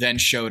Dawn, then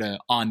Shota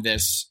on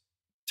this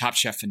Top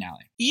Chef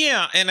finale.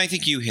 Yeah, and I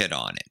think you hit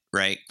on it,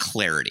 right?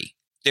 Clarity.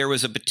 There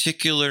was a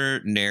particular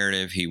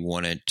narrative he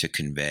wanted to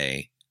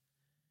convey.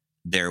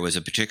 There was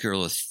a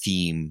particular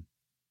theme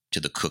to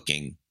the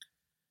cooking.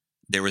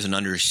 There was an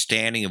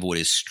understanding of what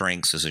his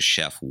strengths as a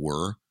chef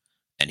were,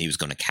 and he was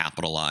going to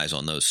capitalize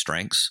on those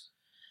strengths.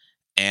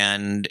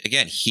 And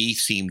again, he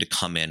seemed to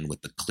come in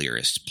with the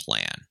clearest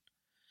plan.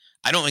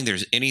 I don't think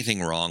there's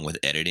anything wrong with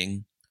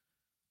editing,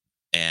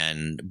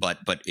 but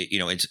you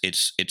know,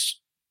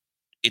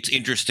 it's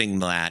interesting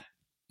that,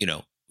 you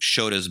know,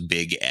 Shota's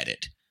big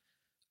edit,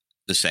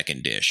 the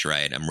second dish,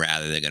 right? I'm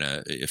rather than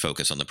going to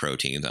focus on the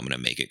proteins, I'm going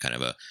to make it kind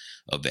of a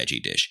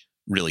veggie dish,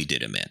 really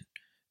did him in,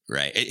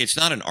 right? It's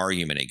not an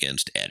argument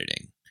against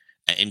editing.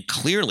 And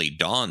clearly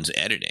Dawn's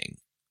editing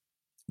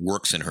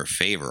works in her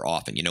favor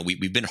often. You know,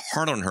 we've been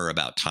hard on her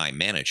about time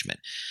management,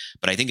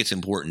 but I think it's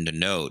important to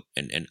note,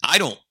 and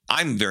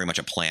I'm very much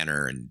a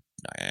planner, and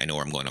I know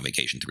where I'm going on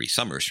vacation 3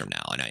 summers from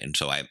now. And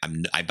so I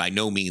by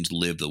no means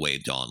live the way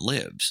Dawn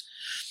lives.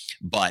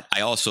 But I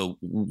also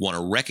want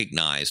to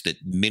recognize that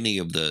many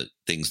of the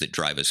things that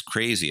drive us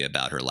crazy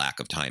about her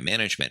lack of time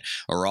management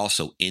are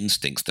also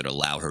instincts that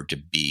allow her to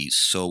be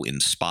so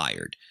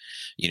inspired.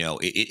 You know,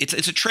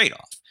 it's a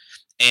trade-off.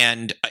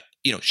 And,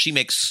 you know, she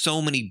makes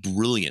so many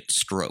brilliant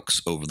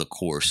strokes over the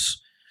course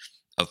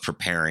of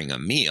preparing a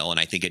meal. And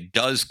I think it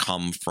does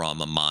come from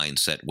a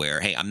mindset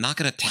where, hey, I'm not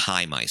going to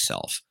tie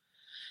myself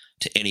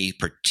to any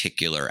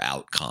particular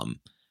outcome,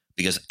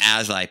 because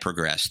as I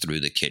progress through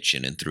the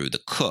kitchen and through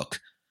the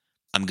cook,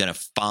 I'm going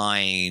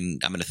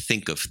to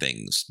think of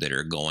things that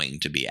are going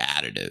to be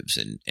additives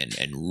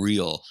and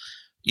real,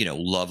 you know,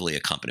 lovely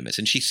accompaniments.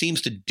 And she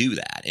seems to do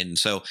that. And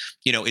so,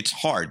 you know, it's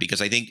hard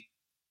because I think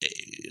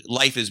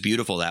life is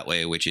beautiful that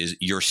way, which is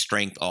your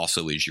strength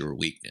also is your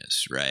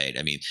weakness, right?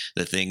 I mean,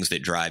 the things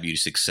that drive you to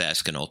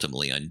success can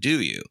ultimately undo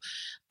you.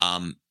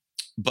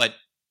 But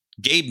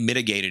Gabe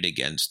mitigated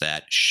against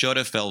that.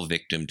 Shota fell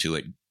victim to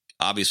it.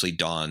 Obviously,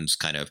 Dawn's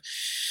kind of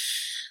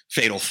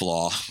fatal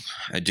flaw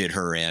did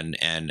her in.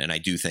 And I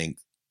do think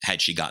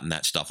had she gotten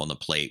that stuff on the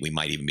plate, we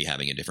might even be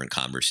having a different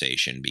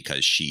conversation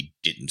because she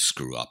didn't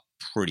screw up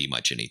pretty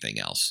much anything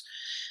else.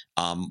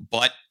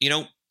 But, you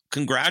know,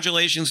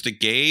 congratulations to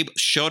Gabe.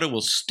 Shota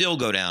will still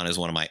go down as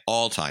one of my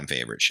all-time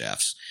favorite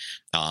chefs.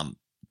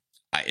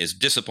 As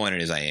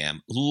disappointed as I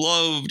am,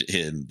 loved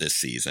him this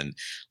season,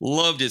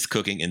 loved his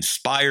cooking,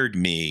 inspired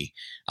me.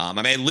 I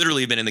mean, I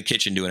literally have been in the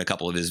kitchen doing a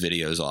couple of his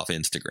videos off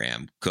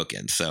Instagram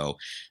cooking. So,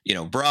 you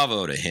know,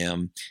 bravo to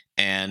him.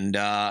 And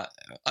an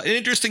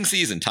interesting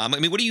season, Tom. I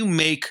mean, what do you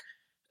make?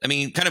 I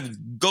mean, kind of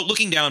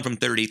looking down from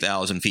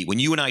 30,000 feet, when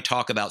you and I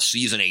talk about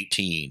season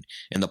 18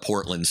 in the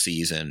Portland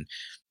season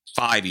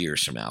 5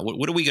 years from now,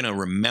 what are we going to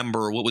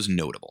remember? What was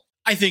notable?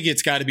 I think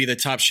it's got to be the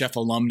Top Chef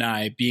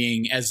alumni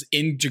being as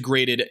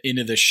integrated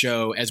into the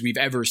show as we've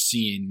ever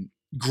seen.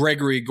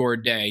 Gregory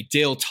Gourdet,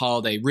 Dale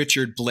Talde,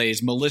 Richard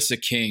Blais, Melissa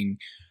King.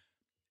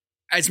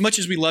 As much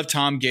as we love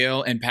Tom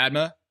Gale and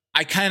Padma,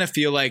 I kind of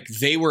feel like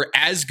they were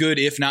as good,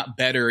 if not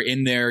better,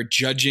 in their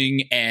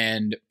judging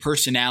and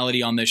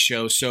personality on this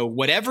show. So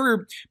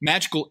whatever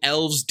Magical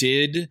Elves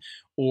did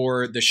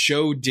or the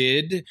show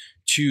did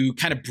to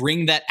kind of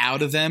bring that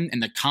out of them,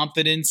 and the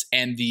confidence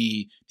and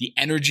the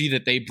energy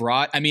that they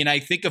brought. I mean, I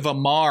think of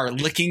Amar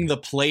licking the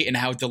plate and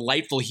how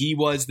delightful he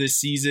was this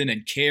season,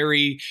 and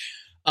Carrie,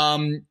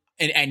 and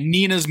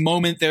Nina's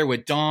moment there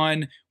with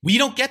Dawn. We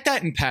don't get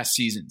that in past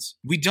seasons.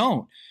 We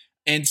don't.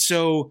 And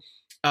so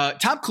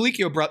Tom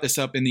Colicchio brought this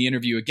up in the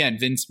interview again,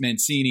 Vince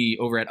Mancini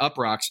over at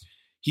Uprocks.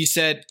 He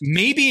said,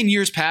 maybe in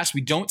years past,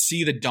 we don't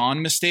see the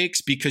Dawn mistakes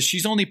because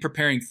she's only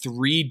preparing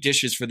 3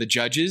 dishes for the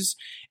judges,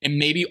 and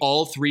maybe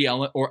all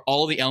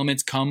the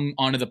elements come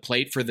onto the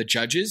plate for the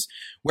judges.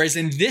 Whereas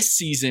in this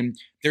season,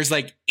 there's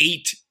like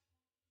 8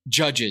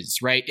 judges,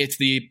 right? It's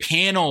the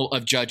panel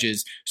of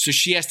judges. So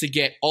she has to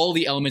get all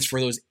the elements for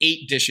those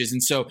 8 dishes.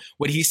 And so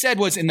what he said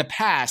was, in the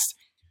past,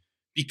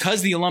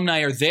 because the alumni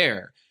are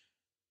there,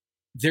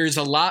 there's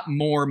a lot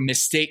more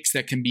mistakes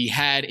that can be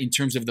had in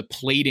terms of the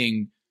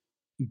plating,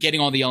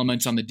 getting all the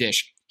elements on the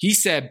dish. He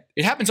said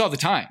it happens all the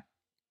time,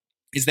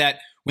 is that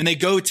when they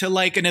go to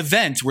like an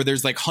event where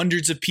there's like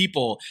hundreds of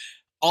people,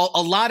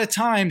 a lot of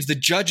times the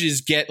judges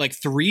get like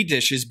 3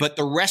 dishes, but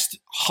the rest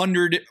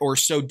 100 or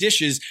so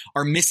dishes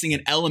are missing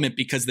an element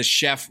because the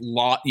chef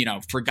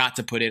forgot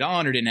to put it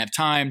on or didn't have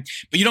time.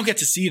 But you don't get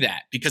to see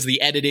that because of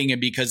the editing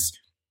and because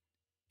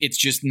it's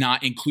just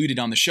not included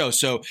on the show.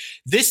 So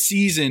this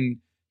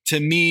season, to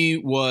me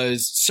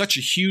was such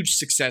a huge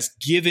success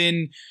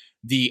given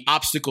the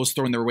obstacles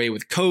thrown their way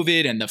with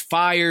COVID and the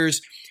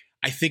fires.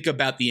 I think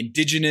about the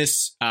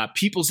Indigenous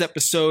Peoples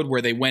episode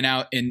where they went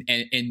out and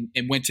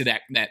went to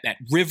that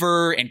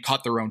river and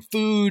caught their own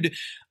food.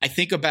 I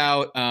think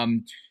about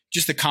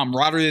just the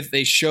camaraderie that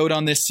they showed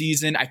on this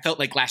season. I felt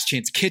like Last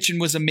Chance Kitchen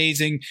was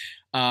amazing.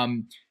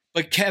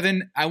 But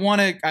Kevin, I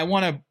want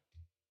to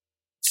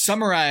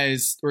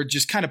summarize or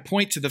just kind of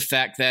point to the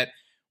fact that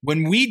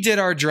when we did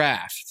our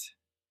draft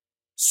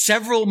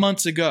several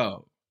months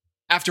ago,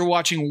 after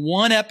watching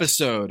one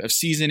episode of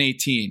season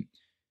 18,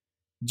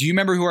 do you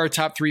remember who our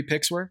top 3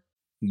 picks were?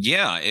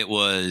 Yeah, it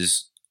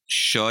was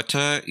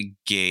Shota,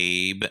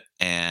 Gabe,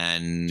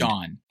 and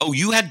Dawn. Oh,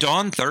 you had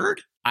Dawn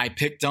third? I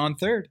picked Dawn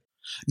third.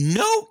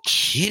 No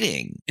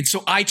kidding. And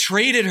so I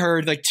traded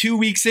her like 2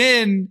 weeks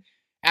in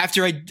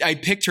after I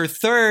picked her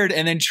third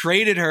and then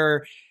traded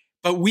her.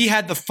 But we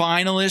had the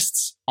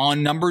finalists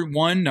on number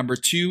 1, number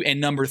 2, and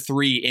number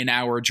 3 in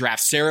our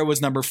draft. Sarah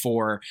was number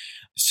 4.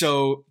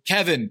 So,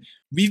 Kevin,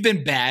 we've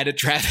been bad at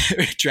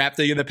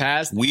drafting in the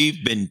past.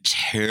 We've been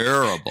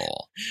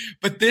terrible.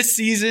 But this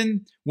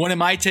season, one of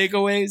my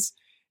takeaways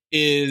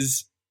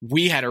is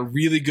we had a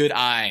really good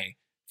eye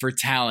for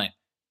talent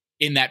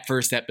in that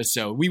first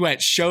episode. We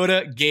went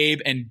Shota, Gabe,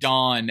 and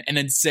Dawn, and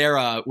then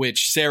Sarah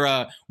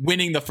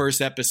winning the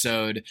first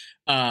episode.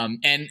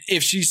 And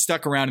if she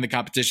stuck around in the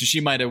competition,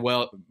 she might have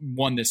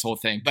won this whole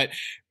thing. But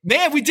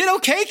man, we did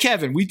okay,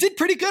 Kevin. We did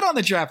pretty good on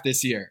the draft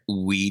this year.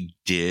 We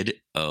did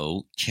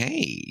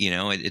okay. You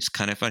know, it's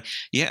kind of fun.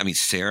 Yeah, I mean,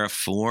 Sarah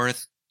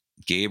 4th,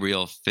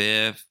 Gabriel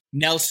 5th.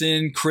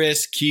 Nelson,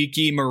 Chris,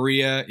 Kiki,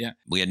 Maria. Yeah.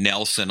 We had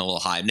Nelson a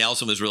little high.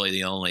 Nelson was really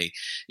the only,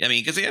 I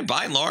mean, because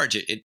by and large,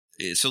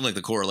 it's something like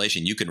the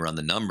correlation. You can run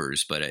the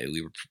numbers, but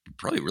we were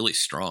probably really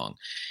strong.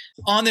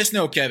 On this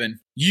note, Kevin,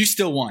 you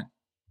still won.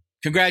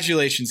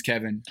 Congratulations,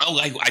 Kevin.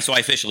 Oh, so I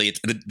officially,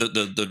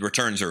 the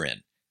returns are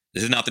in.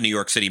 This is not the New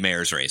York City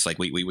mayor's race. Like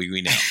we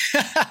know.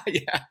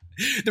 Yeah,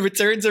 the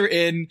returns are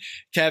in,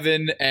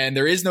 Kevin, and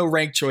there is no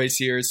rank choice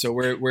here. So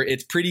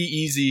it's pretty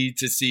easy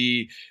to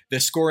see the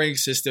scoring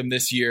system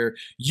this year.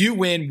 You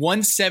win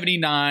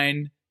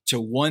 179 to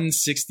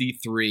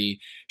 163.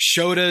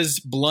 Shota's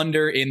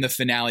blunder in the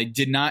finale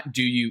did not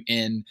do you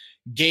in.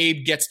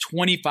 Gabe gets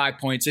 25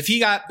 points. If he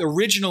got,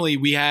 originally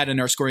we had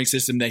in our scoring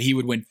system that he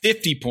would win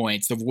 50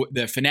 points.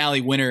 The finale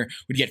winner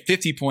would get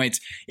 50 points.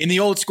 In the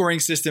old scoring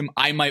system,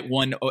 I might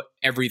won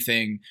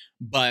everything,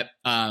 but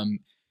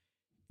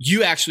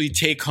you actually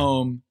take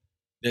home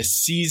the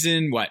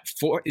season, what,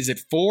 4? Is it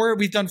 4?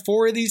 We've done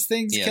 4 of these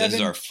things, yeah, Kevin?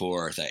 This is our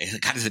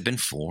 4th. God, has it been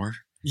 4?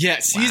 Yeah,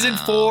 season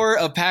 4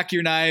 of Pack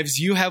Your Knives,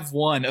 you have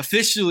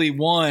officially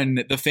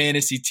won the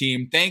fantasy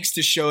team, thanks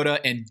to Shota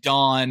and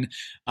Dawn.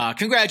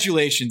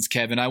 Congratulations,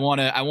 Kevin. I want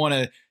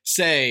to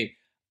say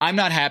I'm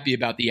not happy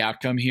about the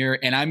outcome here,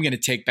 and I'm going to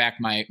take back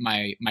my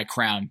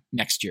crown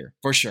next year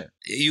for sure.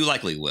 You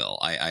likely will.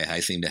 I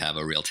seem to have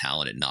a real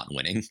talent at not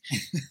winning.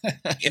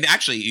 And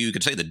actually, you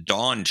could say the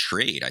Dawn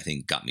trade, I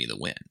think, got me the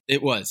win.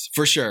 It was,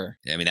 for sure.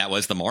 I mean, that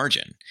was the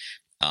margin.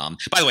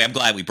 By the way, I'm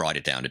glad we brought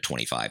it down to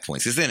 25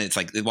 points, because then it's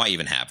like, why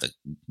even have the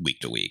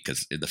week to week?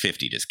 Because the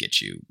 50 just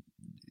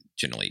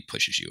generally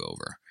pushes you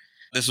over.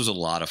 This was a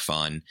lot of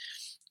fun.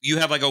 You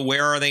have like a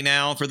where are they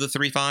now for the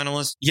 3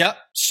 finalists? Yep.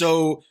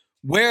 So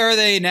where are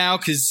they now?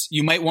 Because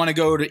you might want to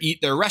go to eat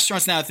their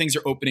restaurants now. Things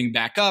are opening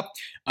back up.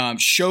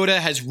 Shota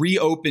has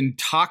reopened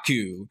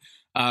Taku,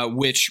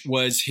 which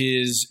was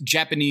his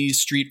Japanese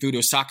street food,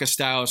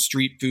 Osaka-style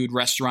street food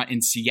restaurant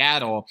in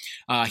Seattle.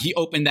 He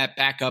opened that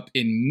back up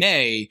in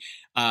May.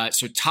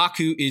 So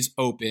Taku is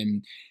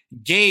open.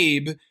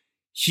 Gabe,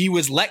 he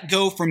was let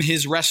go from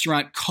his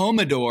restaurant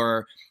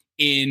Commodore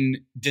in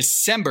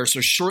December.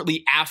 So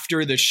shortly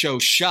after the show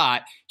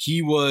shot,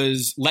 he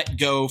was let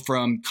go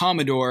from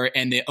Commodore,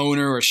 and the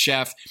owner or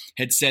chef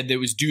had said that it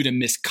was due to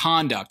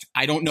misconduct.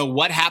 I don't know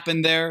what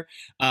happened there,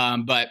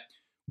 but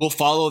we'll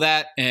follow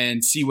that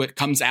and see what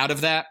comes out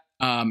of that.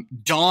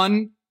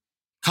 Dawn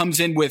comes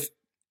in with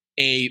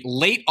a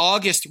late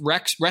August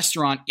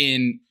restaurant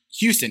in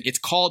Houston. It's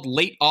called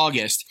Late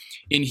August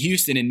in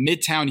Houston, in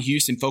Midtown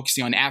Houston,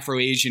 focusing on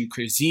Afro-Asian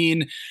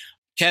cuisine.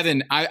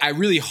 Kevin, I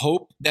really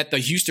hope that the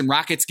Houston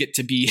Rockets get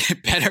to be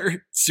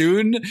better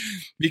soon,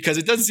 because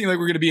it doesn't seem like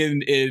we're going to be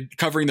in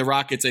covering the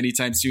Rockets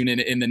anytime soon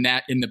in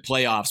the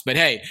playoffs. But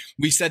hey,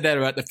 we said that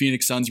about the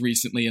Phoenix Suns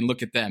recently, and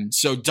look at them.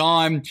 So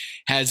Dawn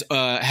has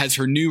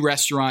her new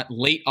restaurant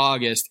Late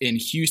August in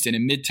Houston,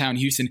 in Midtown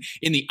Houston,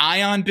 in the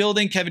Ion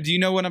Building. Kevin, do you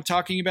know what I'm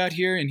talking about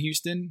here in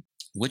Houston?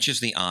 Which is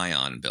the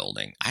Ion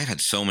Building. I've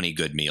had so many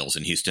good meals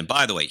in Houston.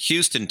 By the way,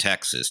 Houston,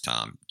 Texas,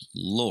 Tom.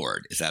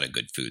 Lord, is that a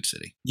good food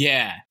city?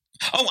 Yeah.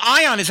 Oh,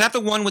 Ion, is that the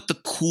one with the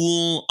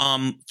cool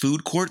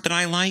food court that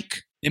I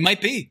like? It might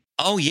be.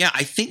 Oh, yeah,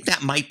 I think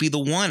that might be the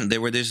one.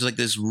 There's like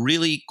this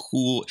really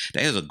cool,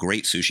 that is a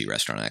great sushi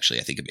restaurant, actually.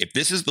 I think if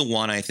this is the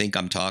one I think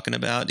I'm talking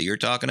about, that you're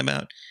talking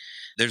about,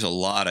 there's a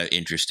lot of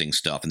interesting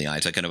stuff in the Ion.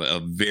 It's like kind of a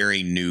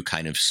very new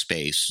kind of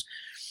space.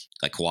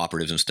 like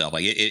cooperatives and stuff.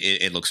 Like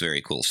it looks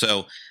very cool.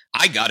 So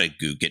I gotta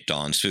get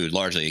Dawn's food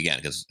largely again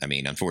because I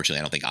mean, unfortunately,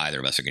 I don't think either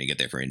of us are going to get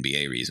there for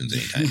NBA reasons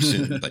anytime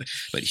soon.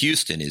 But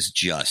Houston is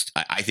just,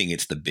 I think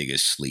it's the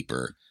biggest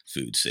sleeper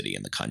food city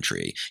in the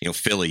country. You know,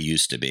 Philly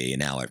used to be,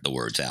 and now the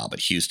word's out.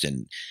 But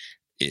Houston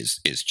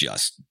is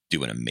just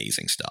doing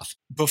amazing stuff.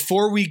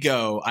 Before we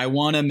go, I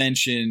want to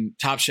mention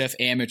Top Chef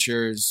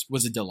Amateurs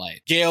was a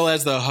delight. Gail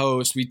as the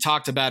host, we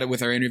talked about it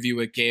with our interview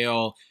with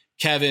Gail.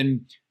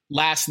 Kevin,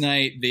 last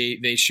night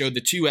they showed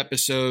the 2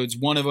 episodes.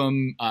 One of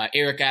them,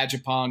 Eric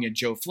Ajapong and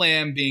Joe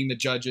Flam being the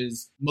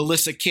judges,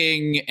 Melissa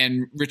King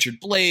and Richard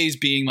Blaze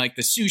being like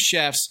the sous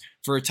chefs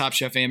for Top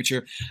Chef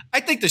Amateur.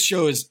 I think the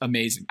show is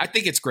amazing. I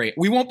think it's great.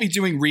 We won't be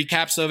doing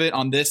recaps of it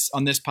on this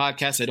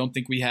podcast. I don't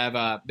think we have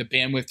the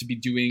bandwidth to be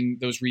doing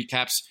those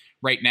recaps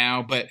right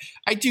now. But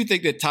I do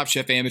think that Top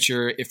Chef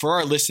Amateur, for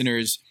our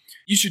listeners,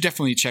 you should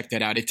definitely check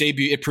that out.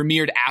 It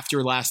premiered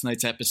after last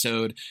night's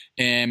episode.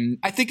 And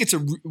I think it's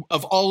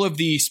of all of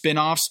the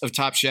spinoffs of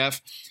Top Chef,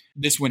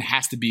 this one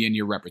has to be in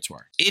your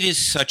repertoire. It is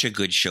such a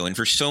good show. And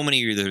for so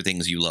many other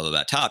things you love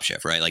about Top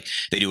Chef, right? Like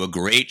they do a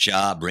great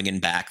job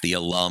bringing back the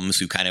alums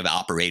who kind of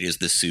operate as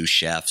the sous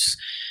chefs.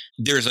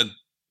 There's a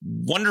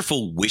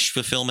wonderful wish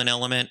fulfillment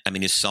element. I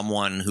mean, as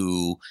someone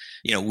who,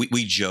 you know,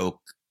 we joke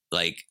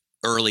like,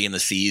 early in the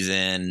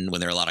season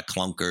when there are a lot of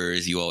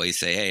clunkers, you always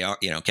say, hey,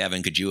 you know,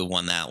 Kevin, could you have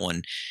won that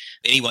one?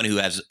 Anyone who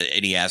has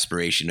any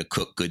aspiration to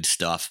cook good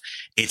stuff,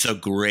 it's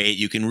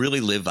you can really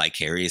live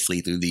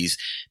vicariously through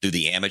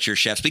the amateur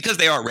chefs because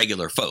they are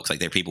regular folks. Like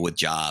they're people with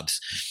jobs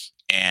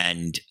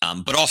and,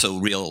 but also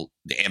real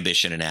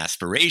ambition and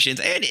aspirations.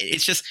 And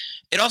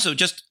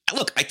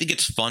look, I think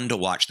it's fun to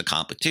watch the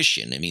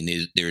competition. I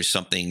mean, there's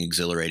something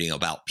exhilarating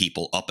about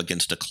people up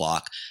against a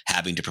clock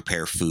having to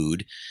prepare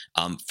food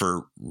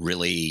for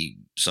really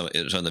some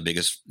of the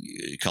biggest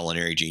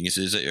culinary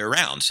geniuses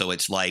around. So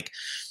it's like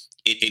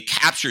it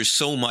captures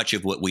so much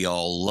of what we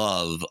all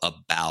love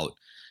about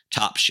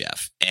Top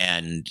Chef.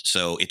 And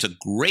so it's a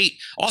great,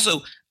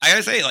 also, I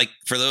gotta say, like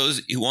for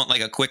those who want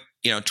like a quick,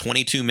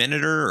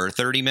 22-minute or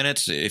 30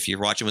 minutes, if you're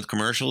watching with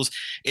commercials,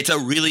 it's a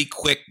really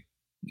quick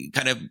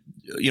kind of,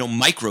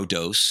 micro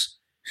dose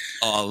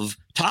of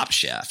Top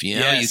Chef.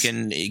 You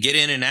can get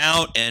in and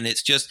out and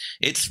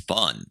it's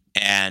fun.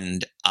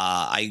 And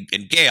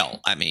Gail,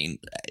 I mean,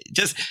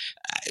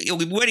 we're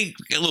a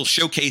little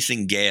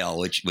showcasing Gail,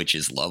 which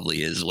is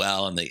lovely as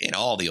well. And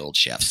all the old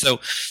chefs. So,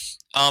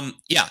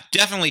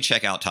 definitely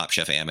check out Top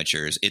Chef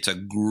Amateurs. It's a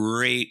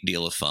great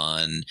deal of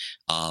fun,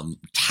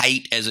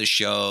 tight as a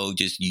show.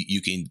 Just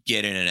you can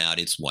get in and out.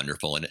 It's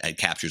wonderful, and it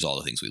captures all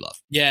the things we love.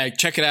 Yeah,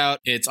 check it out.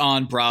 It's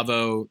on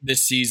Bravo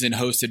this season,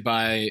 hosted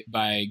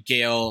by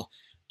Gail,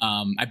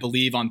 I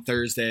believe on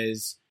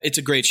Thursdays. It's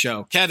a great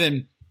show.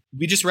 Kevin,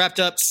 we just wrapped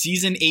up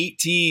season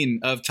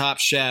 18 of Top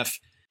Chef.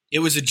 It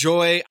was a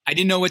joy. I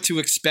didn't know what to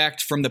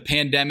expect from the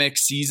pandemic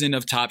season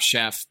of Top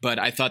Chef, but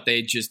I thought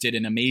they just did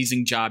an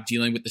amazing job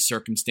dealing with the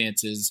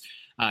circumstances.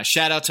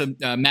 Shout out to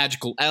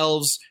Magical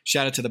Elves.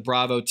 Shout out to the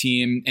Bravo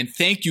team. And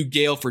thank you,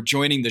 Gail, for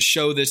joining the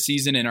show this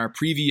season and our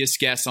previous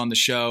guests on the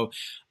show.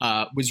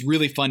 It was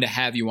really fun to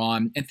have you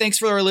on. And thanks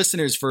for our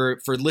listeners for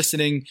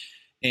listening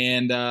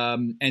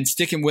and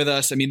sticking with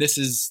us. I mean, this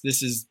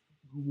is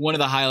one of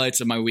the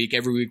highlights of my week.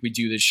 Every week we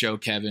do this show,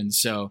 Kevin.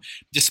 So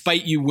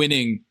despite you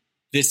winning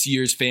this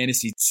year's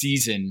fantasy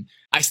season,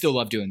 I still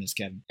love doing this,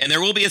 Kevin. And there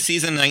will be a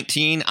season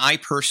 19. I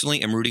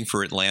personally am rooting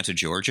for Atlanta,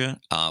 Georgia,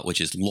 which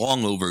is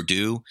long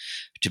overdue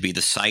to be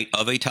the site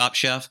of a Top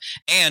Chef.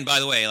 And by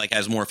the way, like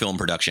has more film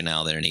production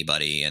now than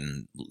anybody,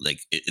 and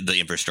the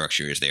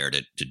infrastructure is there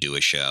to do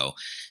a show.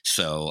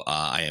 So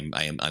I'm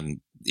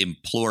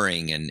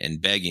imploring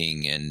and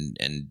begging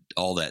and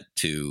all that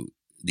to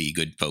the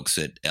good folks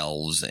at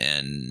Elves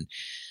and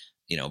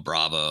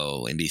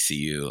Bravo,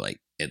 NBCU,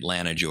 like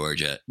Atlanta,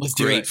 Georgia.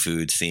 Great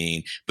food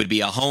scene. Would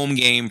be a home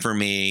game for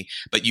me,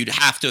 but you'd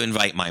have to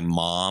invite my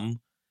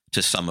mom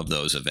to some of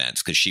those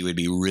events because she would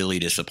be really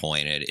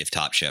disappointed if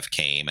Top Chef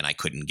came and I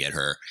couldn't get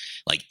her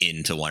like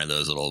into one of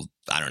those little,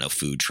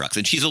 food trucks.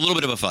 And she's a little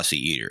bit of a fussy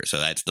eater. So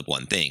that's the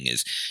one thing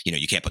is,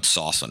 you can't put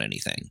sauce on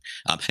anything.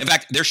 In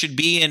fact, there should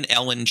be an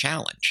Ellen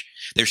challenge.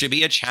 There should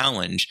be a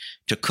challenge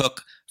to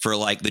cook for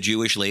like the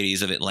Jewish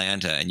ladies of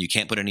Atlanta, and you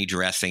can't put any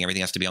dressing.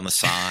 Everything has to be on the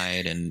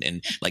side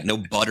and like no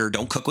butter.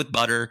 Don't cook with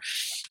butter.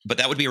 But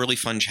that would be a really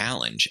fun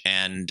challenge.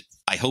 And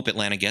I hope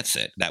Atlanta gets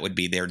it. That would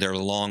be they're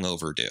long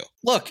overdue.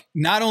 Look,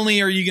 not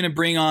only are you going to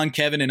bring on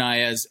Kevin and I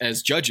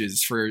as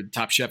judges for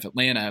Top Chef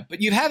Atlanta,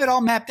 but you have it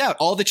all mapped out.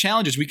 All the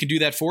challenges, we can do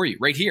that for you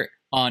right here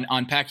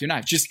on Pack Your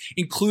Knife. Just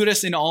include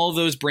us in all of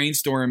those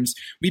brainstorms.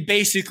 We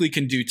basically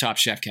can do Top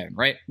Chef, Kevin,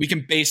 right? We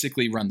can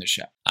basically run the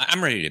show.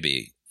 I'm ready to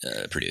be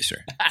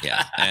producer.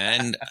 Yeah.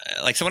 And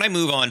so when I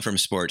move on from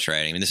sports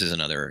writing, I mean, this is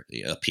another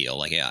appeal.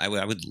 Like, yeah, I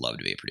would love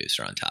to be a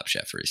producer on Top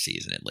Chef for a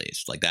season at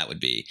least. Like that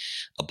would be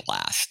a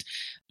blast.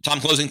 Tom,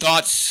 closing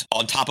thoughts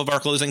on top of our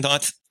closing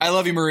thoughts? I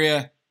love you,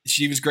 Maria.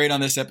 She was great on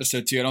this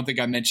episode too. I don't think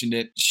I mentioned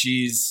it.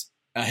 She's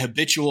a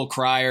habitual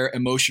crier,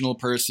 emotional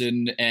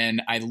person,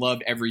 and I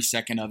love every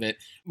second of it.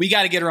 We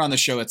got to get her on the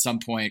show at some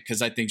point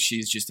because I think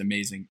she's just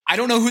amazing. I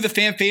don't know who the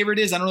fan favorite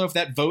is. I don't know if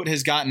that vote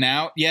has gotten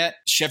out yet.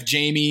 Chef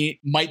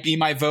Jamie might be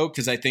my vote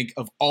because I think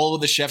of all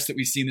of the chefs that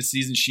we've seen this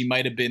season, she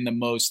might have been the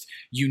most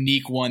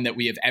unique one that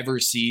we have ever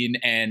seen.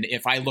 And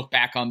if I look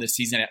back on this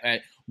season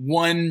at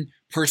one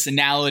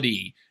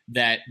personality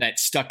that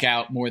stuck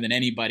out more than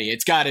anybody,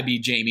 it's got to be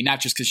Jamie,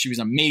 not just because she was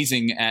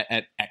amazing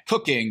at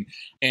cooking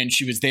and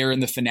she was there in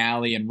the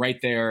finale and right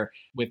there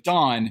with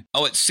Dawn.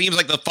 Oh, it seems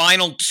like the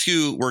final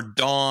two were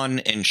Dawn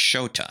and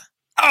Shota.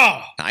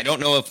 Oh, I don't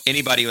know if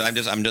anybody, I'm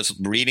just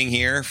reading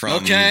here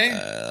from, okay.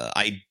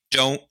 I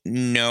don't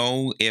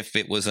know if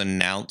it was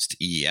announced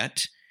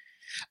yet.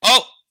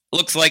 Oh,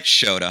 looks like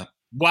Shota.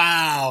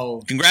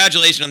 Wow.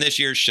 Congratulations on this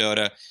year's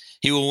Shota.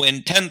 He will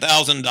win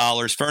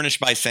 $10,000 furnished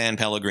by San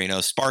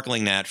Pellegrino,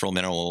 sparkling natural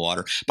mineral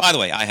water. By the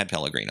way, I had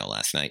Pellegrino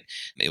last night.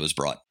 It was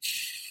brought.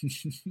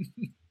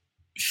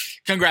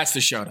 Congrats to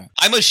Shota.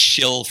 I'm a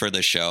shill for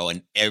the show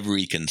in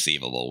every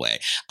conceivable way.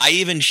 I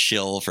even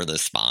shill for the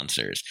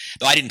sponsors.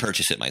 Though I didn't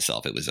purchase it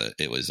myself. It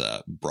was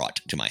brought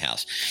to my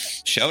house.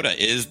 Shota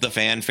is the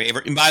fan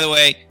favorite. And by the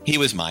way, he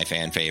was my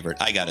fan favorite.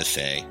 I got to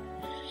say,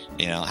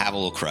 have a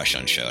little crush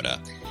on Shota.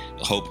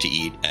 Hope to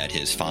eat at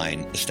his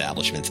fine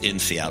establishments in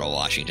Seattle,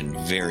 Washington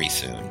very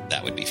soon.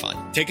 That would be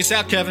fun. Take us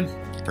out, Kevin.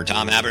 For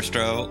Tom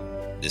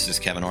Aberstroh, this is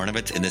Kevin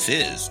Ornovitz, and this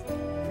is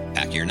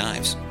Pack Your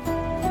Knives.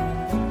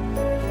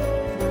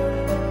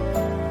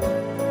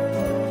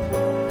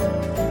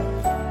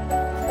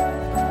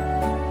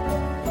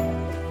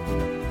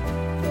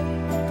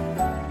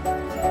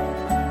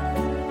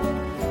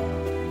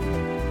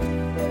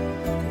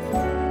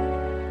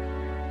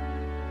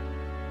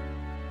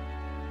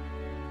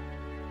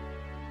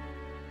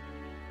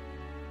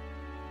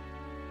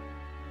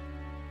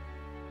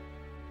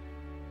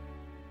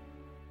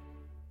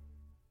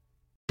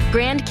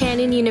 Grand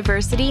Canyon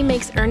University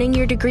makes earning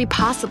your degree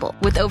possible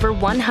with over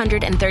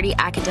 130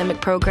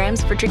 academic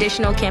programs for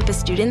traditional campus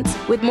students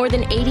with more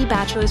than 80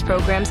 bachelor's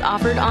programs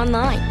offered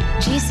online.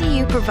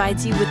 GCU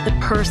provides you with the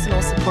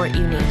personal support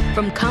you need,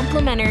 from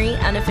complimentary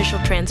unofficial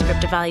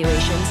transcript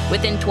evaluations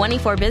within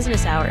 24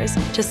 business hours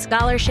to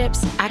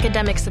scholarships,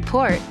 academic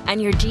support,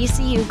 and your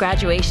GCU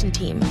graduation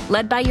team,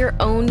 led by your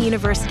own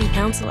university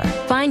counselor.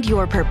 Find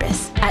your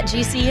purpose at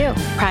GCU.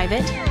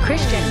 Private,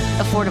 Christian,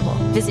 affordable.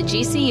 Visit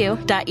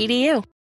gcu.edu.